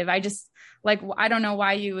perspective, I just like, I don't know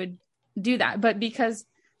why you would do that. But because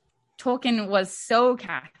Tolkien was so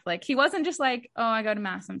Catholic, he wasn't just like, oh, I go to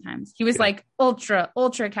mass sometimes. He was like ultra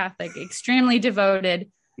Catholic, extremely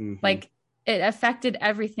devoted, like it affected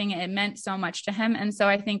everything. It meant so much to him. And so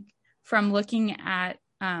I think from looking at,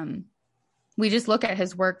 we just look at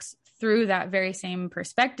his works through that very same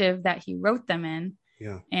perspective that he wrote them in,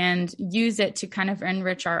 and use it to kind of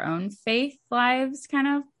enrich our own faith lives. Kind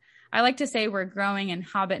of, I like to say we're growing in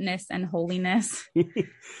hobbitness and holiness.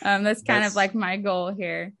 That's kind of like my goal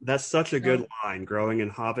here. That's such a good line, growing in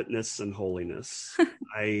hobbitness and holiness.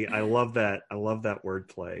 I love that. I love that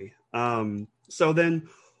wordplay. So then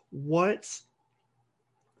what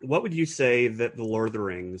would you say that the Lord of the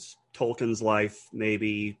Rings, Tolkien's life,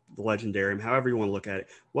 maybe the Legendarium, however you want to look at it,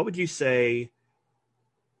 what would you say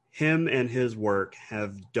him and his work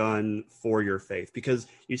have done for your faith? Because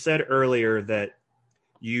you said earlier that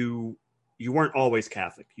you weren't always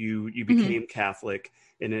Catholic. You Mhm. became Catholic,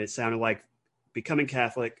 and it sounded like becoming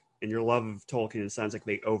Catholic and your love of Tolkien, it sounds like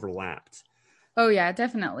they overlapped. Oh yeah,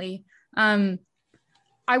 definitely. Um,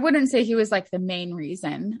 I wouldn't say he was like the main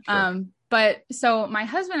reason. Sure. But so my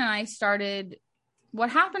husband and I started, what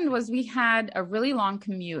happened was we had a really long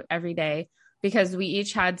commute every day because we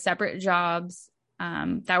each had separate jobs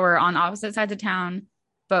that were on opposite sides of town,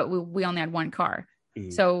 but we only had one car.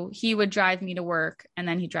 Mhm. So he would drive me to work and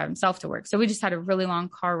then he'd drive himself to work. So we just had a really long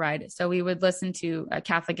car ride. So we would listen to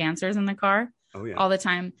Catholic Answers in the car Oh yeah. all the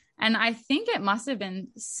time. And I think it must have been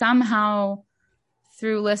somehow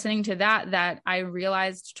through listening to that I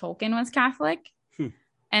realized Tolkien was Catholic. Hmm.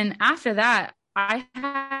 And after that, I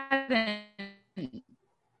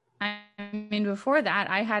mean, before that,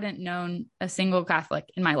 I hadn't known a single Catholic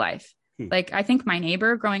in my life. Hmm. Like, I think my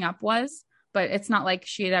neighbor growing up was, but it's not like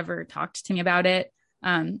she had ever talked to me about it.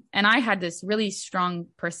 And I had this really strong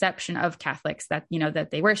perception of Catholics that, you know, that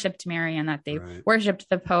they worshiped Mary and that they Right. worshiped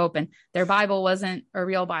the Pope and their Bible wasn't a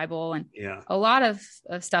real Bible and Yeah. a lot of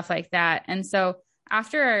stuff like that. And so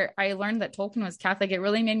after I learned that Tolkien was Catholic, it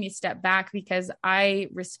really made me step back because I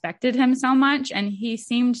respected him so much. And he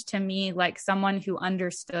seemed to me like someone who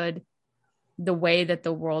understood the way that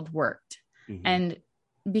the world worked. Mhm. And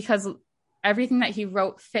because everything that he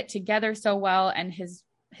wrote fit together so well and his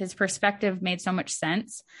perspective made so much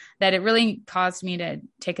sense that it really caused me to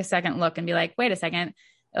take a second look and be like, wait a second,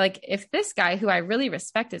 like if this guy who I really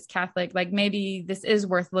respect is Catholic, like maybe this is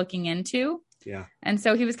worth looking into. Yeah. And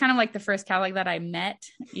so he was kind of like the first Catholic that I met,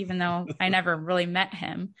 even though I never really met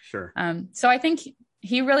him. Sure. So I think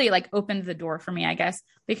he really like opened the door for me, I guess,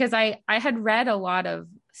 because I had read a lot of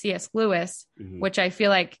C.S. Lewis, Mhm. which I feel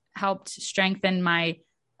like helped strengthen my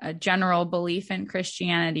general belief in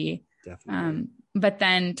Christianity. Definitely. But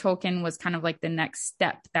then Tolkien was kind of like the next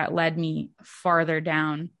step that led me farther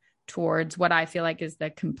down towards what I feel like is the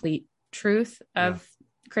complete truth of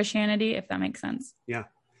Christianity, if that makes sense. Yeah.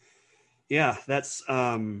 Yeah. That's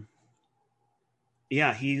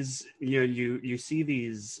yeah, he's, you know, you see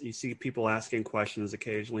you see people asking questions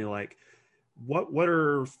occasionally like what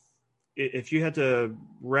are, if you had to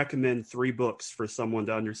recommend 3 books for someone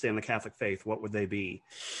to understand the Catholic faith, what would they be?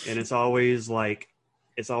 And it's always like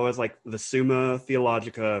the Summa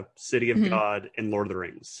Theologica, City of Mhm. God, and Lord of the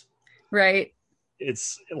Rings. Right.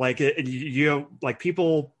 It's like you know, like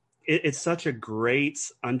people, it's such a great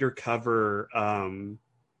undercover,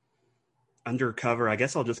 I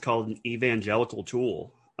guess I'll just call it an evangelical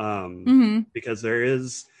tool. Hmm. Because there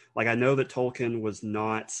is, like, I know that Tolkien was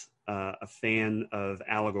not a fan of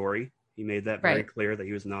allegory. He made that very Right. clear that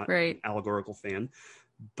he was not an Right. allegorical fan.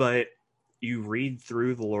 But you read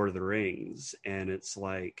through The Lord of the Rings and it's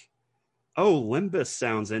like, oh, Limbus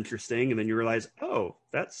sounds interesting. And then you realize, oh,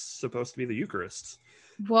 that's supposed to be the Eucharist.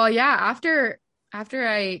 Well, yeah, after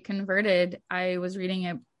I converted, I was reading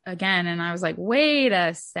it again and I was like, wait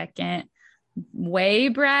a second. Whey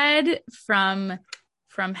bread from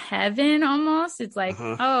heaven almost. It's like,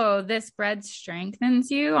 Uh-huh. oh, this bread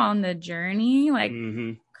strengthens you on the journey. Like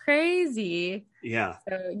Mm-hmm. crazy. Yeah.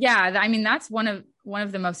 So yeah, I mean that's one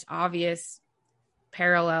of the most obvious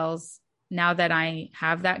parallels now that I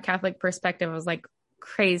have that Catholic perspective. I was like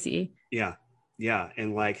crazy. Yeah. Yeah.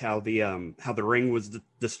 And like how the ring was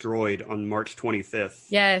destroyed on March 25th.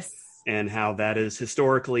 Yes. And how that is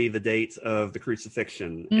historically the date of the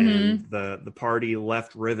crucifixion. Mm-hmm. And the party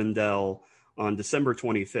left Rivendell on December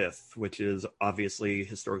 25th, which is obviously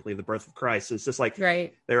historically the birth of Christ. It's just like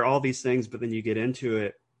Right. there are all these things, but then you get into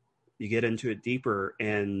it deeper,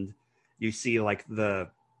 and you see like the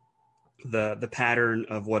pattern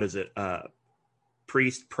of what is it?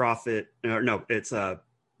 Priest, prophet, or no, it's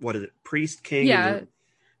what is it? Priest, king, Yeah. and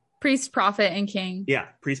Priest, prophet, and king. yeah,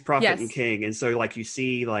 priest, prophet, Yes. and king. And so like you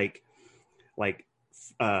see like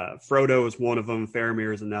Frodo is one of them,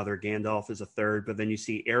 Faramir is another, Gandalf is a third, but then you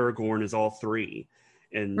see Aragorn is all 3,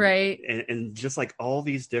 and Right. and just like all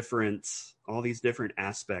these different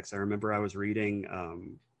aspects. I remember I was reading,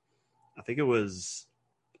 I think it was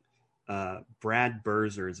Brad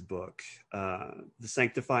Burzer's book, The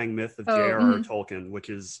Sanctifying Myth of J.R.R. Tolkien, which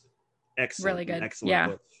is excellent, Really good. Excellent Yeah.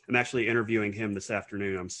 book. I'm actually interviewing him this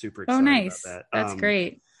afternoon. I'm super excited nice. about that. That's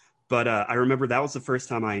great. But I remember that was the first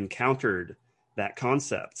time I encountered that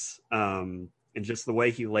concept, and just the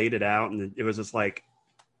way he laid it out, and it was just like,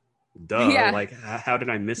 duh, Yeah. like how did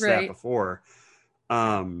I miss that Right. before?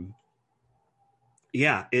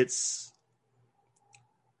 Yeah, it's,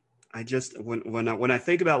 I just when I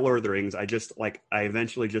think about Lord of the Rings, I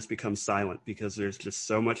eventually just become silent because there's just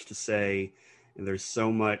so much to say, and there's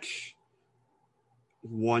so much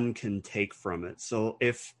one can take from it. So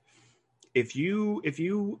if you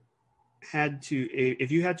had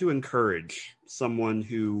to encourage someone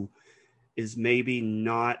who is maybe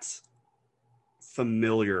not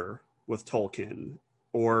familiar with Tolkien,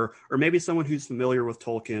 or maybe someone who's familiar with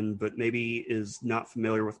Tolkien but maybe is not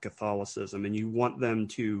familiar with Catholicism, and you want them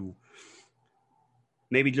to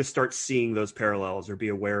maybe just start seeing those parallels or be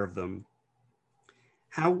aware of them,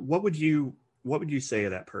 what would you say to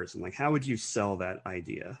that person? Like, how would you sell that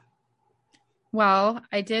idea? Well,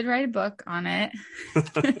 I did write a book on it.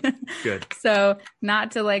 Good. So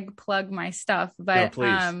not to like plug my stuff, No, but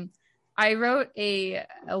please. I wrote a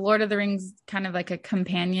Lord of the Rings kind of like a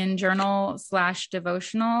companion journal /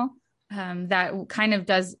 devotional that kind of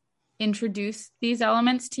does introduce these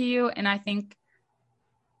elements to you. And I think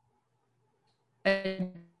a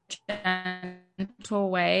gentle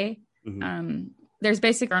way. There's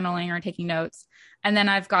basic journaling or taking notes. And then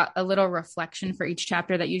I've got a little reflection for each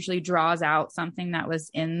chapter that usually draws out something that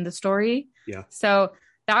was in the story. Yeah. So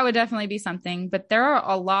that would definitely be something. But there are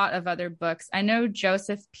a lot of other books. I know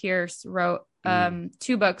Joseph Pierce wrote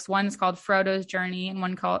 2 books. One is called Frodo's Journey, and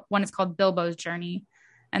one is called Bilbo's Journey.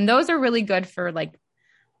 And those are really good for like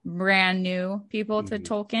brand new people to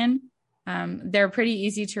Tolkien. They're pretty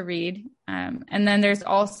easy to read. And then there's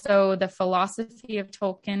also The Philosophy of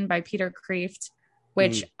Tolkien by Peter Kreeft,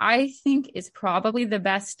 which I think is probably the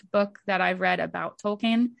best book that I've read about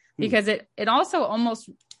Tolkien, because it also almost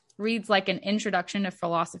reads like an introduction to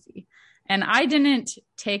philosophy. And I didn't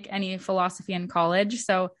take any philosophy in college.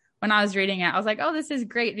 So when I was reading it, I was like, oh, this is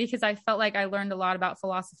great, because I felt like I learned a lot about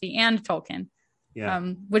philosophy and Tolkien,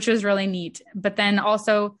 which was really neat. But then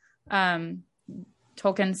also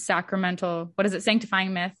Tolkien's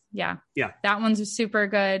Sanctifying Myth. Yeah. That one's super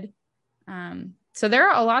good. So there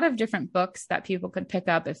are a lot of different books that people could pick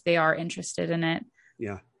up if they are interested in it.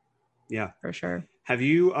 Yeah. For sure. Have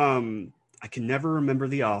you, I can never remember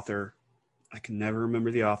the author.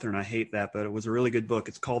 And I hate that, but it was a really good book.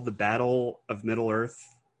 It's called The Battle of Middle-earth.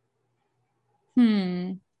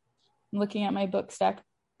 I'm looking at my book stack.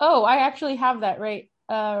 Oh, I actually have that right.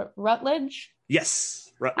 Routledge.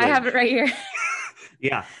 Yes. Routledge. I have it right here.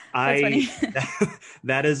 Yeah,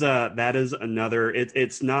 that is another.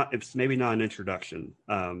 It's maybe not an introduction,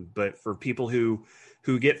 but for people who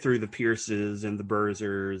get through the Pierces and the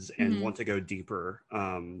Berzers and want to go deeper,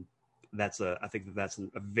 I think that's a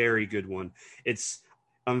very good one.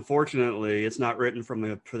 Unfortunately, it's not written from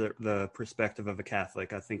the perspective of a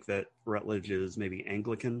Catholic. I think that Routledge is maybe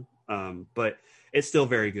Anglican, but it's still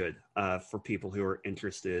very good for people who are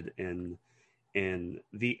interested in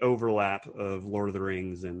the overlap of Lord of the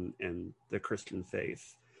Rings and the Christian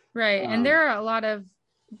faith. Right. And there are a lot of,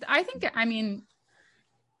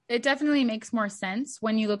 it definitely makes more sense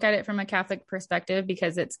when you look at it from a Catholic perspective,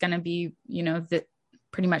 because it's going to be,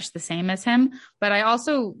 pretty much the same as him. But I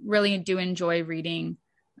also really do enjoy reading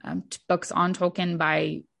books on Tolkien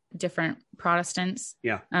by different Protestants.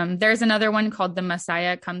 Yeah. There's another one called The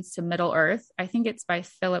Messiah Comes to Middle Earth. I think it's by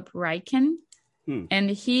Philip Ryken. And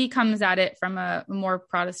he comes at it from a more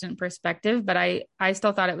Protestant perspective, but I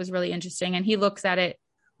still thought it was really interesting. And he looks at it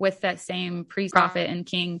with that same priest, prophet, and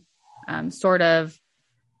king sort of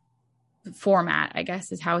format, I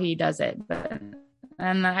guess, is how he does it.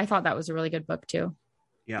 And I thought that was a really good book too.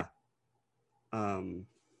 Yeah. Hold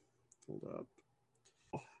up.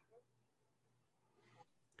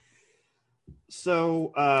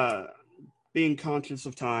 So, being conscious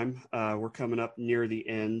of time, we're coming up near the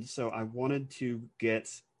end, so I wanted to get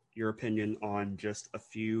your opinion on just a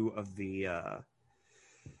few of the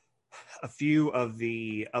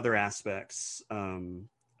other aspects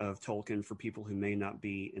of Tolkien for people who may not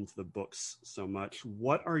be into the books so much.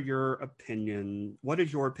 What is your opinion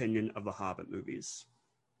of the Hobbit movies?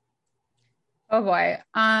 Oh boy.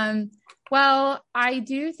 Well, I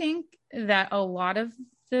do think that a lot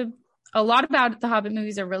about the Hobbit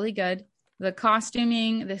movies are really good. The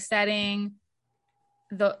costuming, the setting,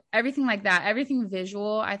 everything like that, everything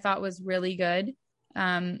visual, I thought was really good.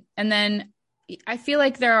 And then I feel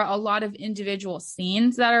like there are a lot of individual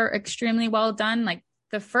scenes that are extremely well done. Like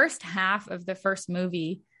the first half of the first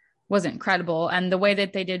movie was incredible. And the way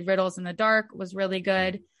that they did Riddles in the Dark was really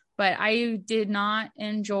good. But I did not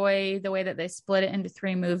enjoy the way that they split it into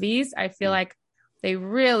 3 movies. I feel like they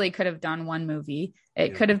really could have done one movie.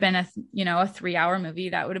 It could have been a 3-hour movie.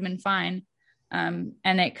 That would have been fine. And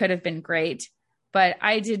it could have been great. But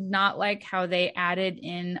I did not like how they added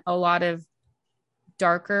in a lot of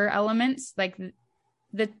darker elements. Like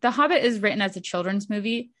the Hobbit is written as a children's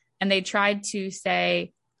movie, and they tried to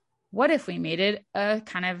say, what if we made it a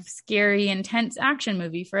kind of scary, intense action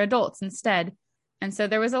movie for adults instead? And so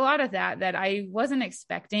there was a lot of that I wasn't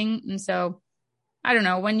expecting. And so I don't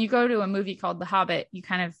know, when you go to a movie called The Hobbit, you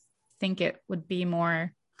kind of think it would be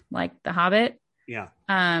more like The Hobbit. Yeah.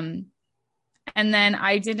 And then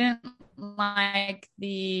I didn't like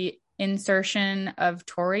the insertion of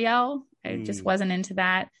Toriel. I just wasn't into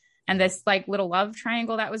that. And this like little love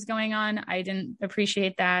triangle that was going on, I didn't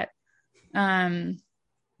appreciate that.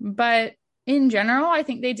 But in general, I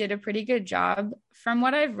think they did a pretty good job. From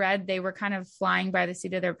what I've read, they were kind of flying by the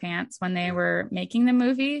seat of their pants when they were making the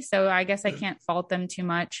movie. So I guess I can't fault them too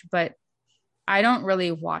much, but I don't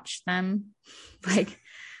really watch them. Like,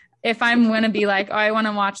 if I'm going to be like, oh, I want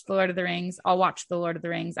to watch The Lord of the Rings, I'll watch The Lord of the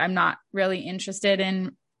Rings. I'm not really interested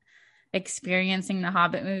in experiencing the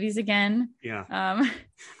Hobbit movies again. Yeah.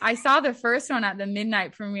 I saw the first one at the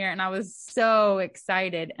midnight premiere and I was so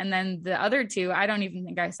excited. And then the other two, I don't even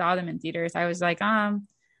think I saw them in theaters. I was like, I'll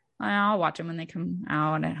watch them when they come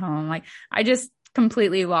out at home. Like, I just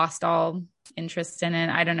completely lost all interest in it.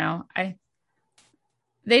 I don't know.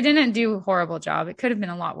 They didn't do a horrible job. It could have been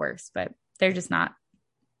a lot worse, but they're just not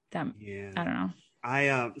them. Yeah. I don't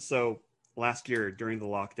know. So last year during the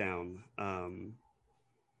lockdown,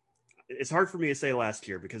 it's hard for me to say last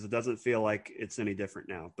year because it doesn't feel like it's any different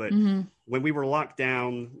now. But when we were locked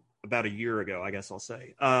down about a year ago, I guess I'll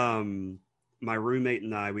say, my roommate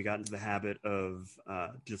and I, we got into the habit of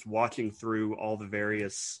just watching through all the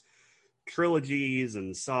various trilogies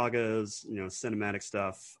and sagas, cinematic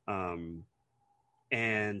stuff.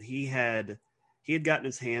 And he had gotten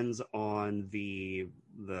his hands on the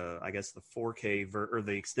I guess the 4K or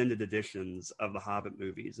the extended editions of the Hobbit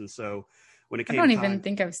movies. And so when it came I don't even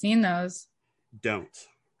think I've seen those. Don't.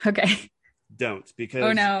 Okay. Don't, because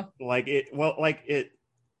oh no.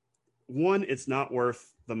 One, it's not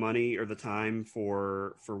worth the money or the time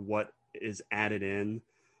for what is added in.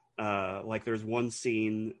 Like there's one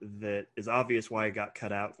scene that is obvious why it got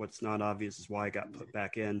cut out. What's not obvious is why it got put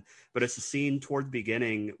back in. But it's a scene toward the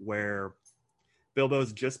beginning where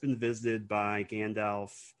Bilbo's just been visited by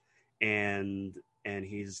Gandalf, and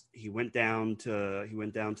he went down to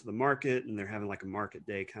the market, and they're having like a market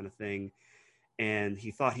day kind of thing. And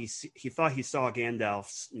he thought he saw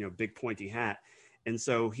Gandalf's big pointy hat. And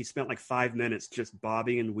so he spent like 5 minutes just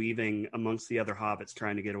bobbing and weaving amongst the other hobbits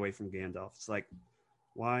trying to get away from Gandalf. It's like,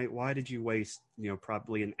 why did you waste,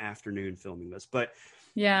 probably an afternoon filming this? But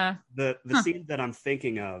yeah, the scene that I'm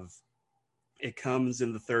thinking of, it comes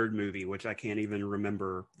in the third movie, which I can't even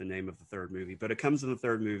remember the name of the third movie, but it comes in the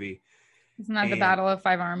third movie. Isn't that the Battle of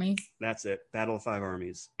Five Armies? That's it. Battle of Five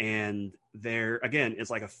Armies. And there, again,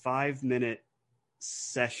 it's like a 5-minute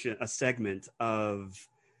segment of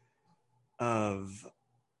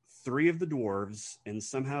three of the dwarves, and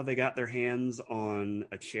somehow they got their hands on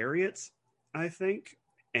a chariot, I think.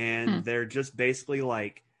 And they're just basically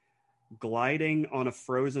like gliding on a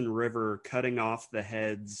frozen river, cutting off the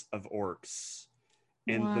heads of orcs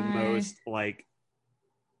in the most like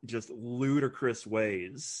just ludicrous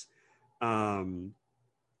ways. And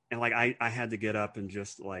like I had to get up and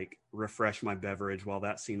just like refresh my beverage while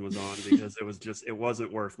that scene was on, because it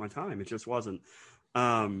wasn't worth my time. It just wasn't.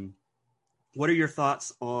 What are your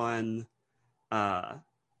thoughts on the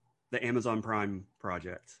Amazon Prime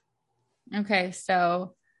project? Okay,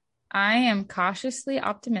 so I am cautiously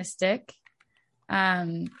optimistic.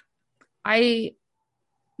 The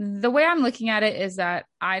way I'm looking at it is that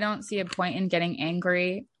I don't see a point in getting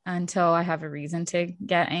angry until I have a reason to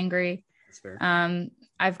get angry. That's fair.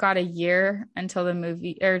 I've got a year until the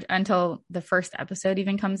movie, or until the first episode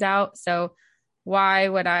even comes out. So why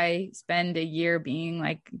would I spend a year being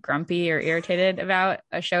like grumpy or irritated about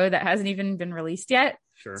a show that hasn't even been released yet?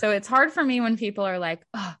 Sure. So it's hard for me when people are like,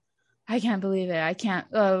 oh, I can't believe it. I can't,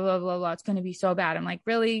 blah, blah, blah, blah. It's going to be so bad. I'm like,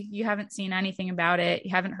 really? You haven't seen anything about it.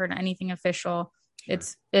 You haven't heard anything official. Sure.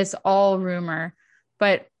 It's all rumor.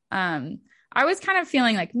 But I was kind of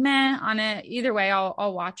feeling like meh on it. Either way,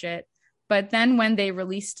 I'll watch it. But then when they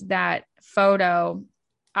released that photo,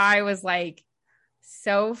 I was like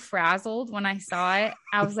so frazzled when I saw it.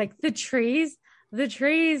 I was like, the trees,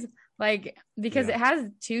 like, because it has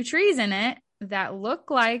 2 trees in it that look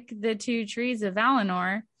like the 2 trees of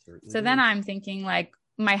Valinor. Certainly. So then I'm thinking, like,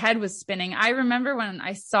 my head was spinning. I remember when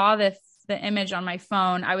I saw the image on my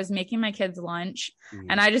phone, I was making my kids lunch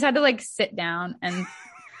and I just had to like sit down, and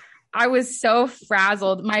I was so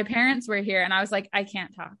frazzled. My parents were here and I was like, I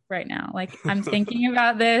can't talk right now. Like, I'm thinking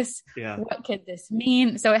about this. Yeah. What could this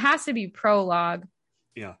mean? So it has to be prologue.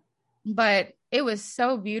 Yeah. But it was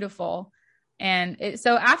so beautiful. And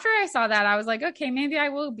so after I saw that, I was like, okay, maybe I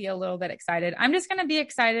will be a little bit excited. I'm just going to be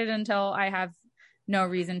excited until I have no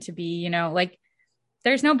reason to be, like,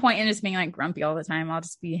 there's no point in just being like grumpy all the time. I'll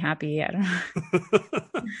just be happy. I don't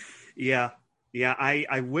know. Yeah. Yeah.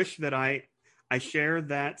 I wish that I share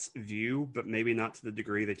that view, but maybe not to the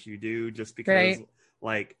degree that you do, just because Right.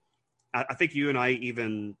 like I think you and I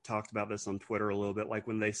even talked about this on Twitter a little bit, like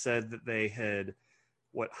when they said that they had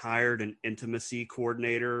hired an intimacy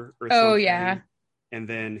coordinator or Oh yeah, something, and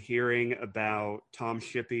then hearing about Tom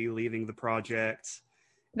Shippey leaving the project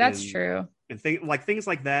that's and true. things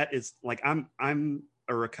like that is like I'm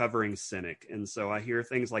a recovering cynic, and so I hear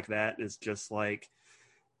things like that and it's just like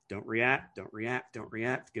don't react, don't react, don't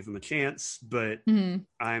react, give them a chance. But Hmm.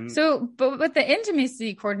 I'm So, but with the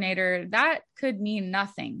intimacy coordinator, that could mean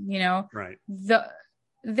nothing, right. the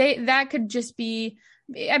that could just be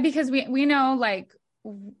because we know like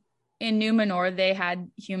in Numenor they had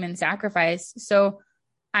human sacrifice. So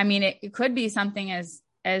I mean it could be something as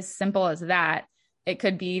simple as that. It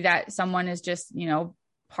could be that someone is just,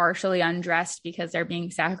 partially undressed because they're being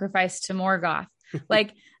sacrificed to Morgoth.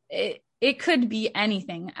 Like it could be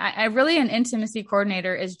anything. I really, an intimacy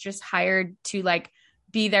coordinator is just hired to like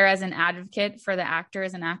be there as an advocate for the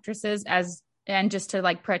actors and actresses and just to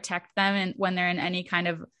like protect them and when they're in any kind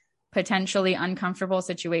of potentially uncomfortable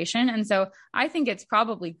situation. And so I think it's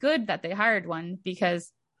probably good that they hired one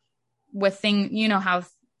because with how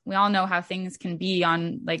we all know how things can be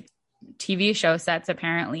on like TV show sets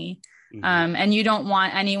apparently. Mm-hmm. And you don't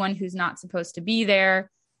want anyone who's not supposed to be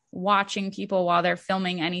there watching people while they're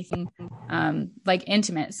filming anything like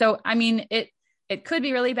intimate. So I mean it could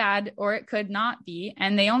be really bad or it could not be.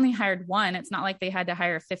 And they only hired one. It's not like they had to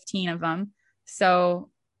hire 15 of them. So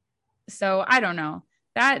I don't know.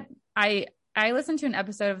 That I listened to an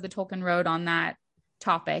episode of the Tolkien Road on that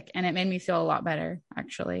topic and it made me feel a lot better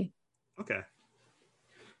actually. Okay.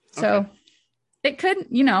 So it could,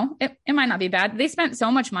 it might not be bad. They spent so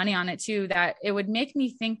much money on it too that it would make me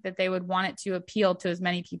think that they would want it to appeal to as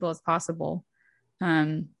many people as possible,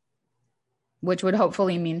 which would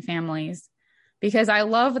hopefully mean families. Because I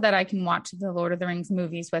love that I can watch the Lord of the Rings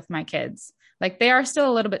movies with my kids. Like they are still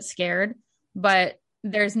a little bit scared, but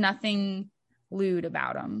there's nothing lewd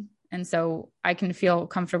about them. And so I can feel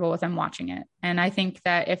comfortable with them watching it. And I think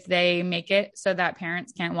that if they make it so that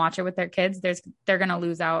parents can't watch it with their kids, they're going to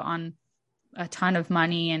lose out on a ton of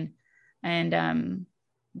money and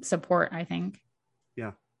support, I think.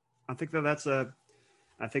 Yeah. I think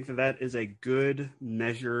that is a good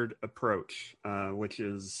measured approach, which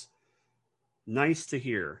is nice to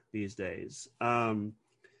hear these days.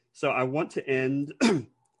 So I want to end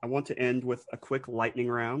with a quick lightning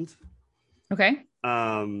round. Okay.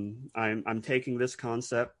 I'm taking this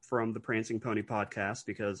concept from the Prancing Pony podcast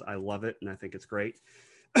because I love it and I think it's great.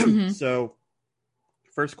 Mm-hmm. So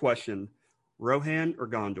first question, Rohan or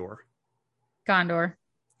Gondor? Gondor.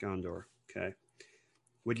 Gondor. Okay.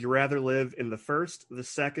 Would you rather live in the first, the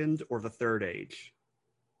second, or the third age?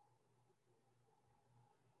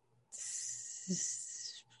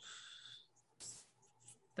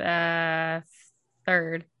 The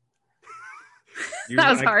third.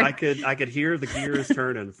 That was hard. I could hear the gears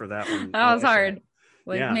turning for that one. That was hard. That.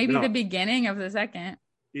 Like Yeah, maybe no. the beginning of the second.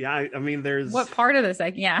 Yeah, I mean, there's what part of the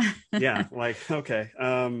second? Yeah. Yeah, like okay.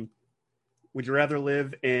 Would you rather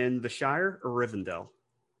live in the Shire or Rivendell?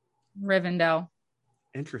 Rivendell.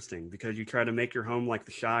 Interesting, because you try to make your home like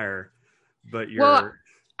the Shire, but you're. Well,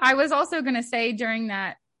 I was also going to say during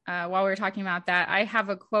that, while we were talking about that, I have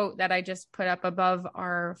a quote that I just put up above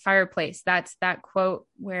our fireplace. That's that quote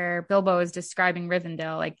where Bilbo is describing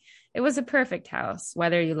Rivendell. Like it was a perfect house,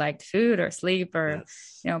 whether you liked food or sleep or,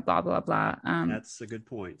 blah, blah, blah. That's a good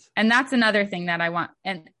point. And that's another thing that I want.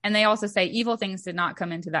 And they also say evil things did not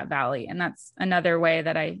come into that valley. And that's another way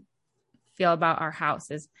that I feel about our house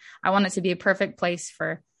is I want it to be a perfect place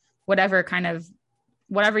for whatever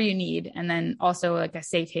you need. And then also like a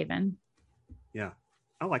safe haven. Yeah,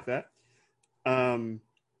 I like that.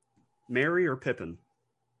 Merry or Pippin?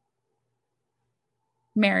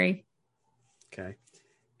 Merry. Okay.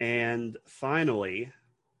 And finally,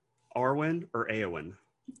 Arwen or Éowyn?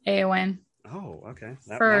 Éowyn. Oh, okay.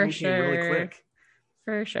 That For one sure. came really quick.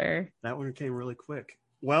 For sure. That one came really quick.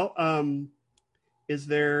 Well, are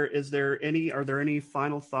there any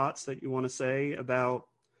final thoughts that you want to say about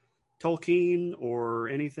Tolkien or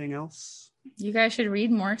anything else? You guys should read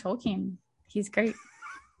more Tolkien. He's great.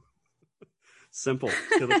 Simple,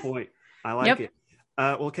 to the point. I like it.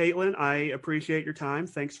 Well, Caitlin, I appreciate your time.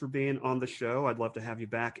 Thanks for being on the show. I'd love to have you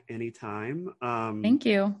back anytime. Thank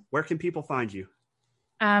you. Where can people find you?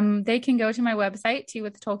 They can go to my website,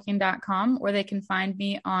 teawithtolkien.com, or they can find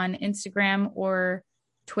me on Instagram or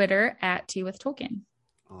Twitter at teawithtolkien.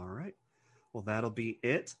 All right. Well, that'll be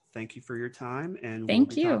it. Thank you for your time, and we'll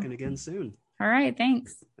be talking again soon. All right.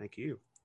 Thanks. Thank you.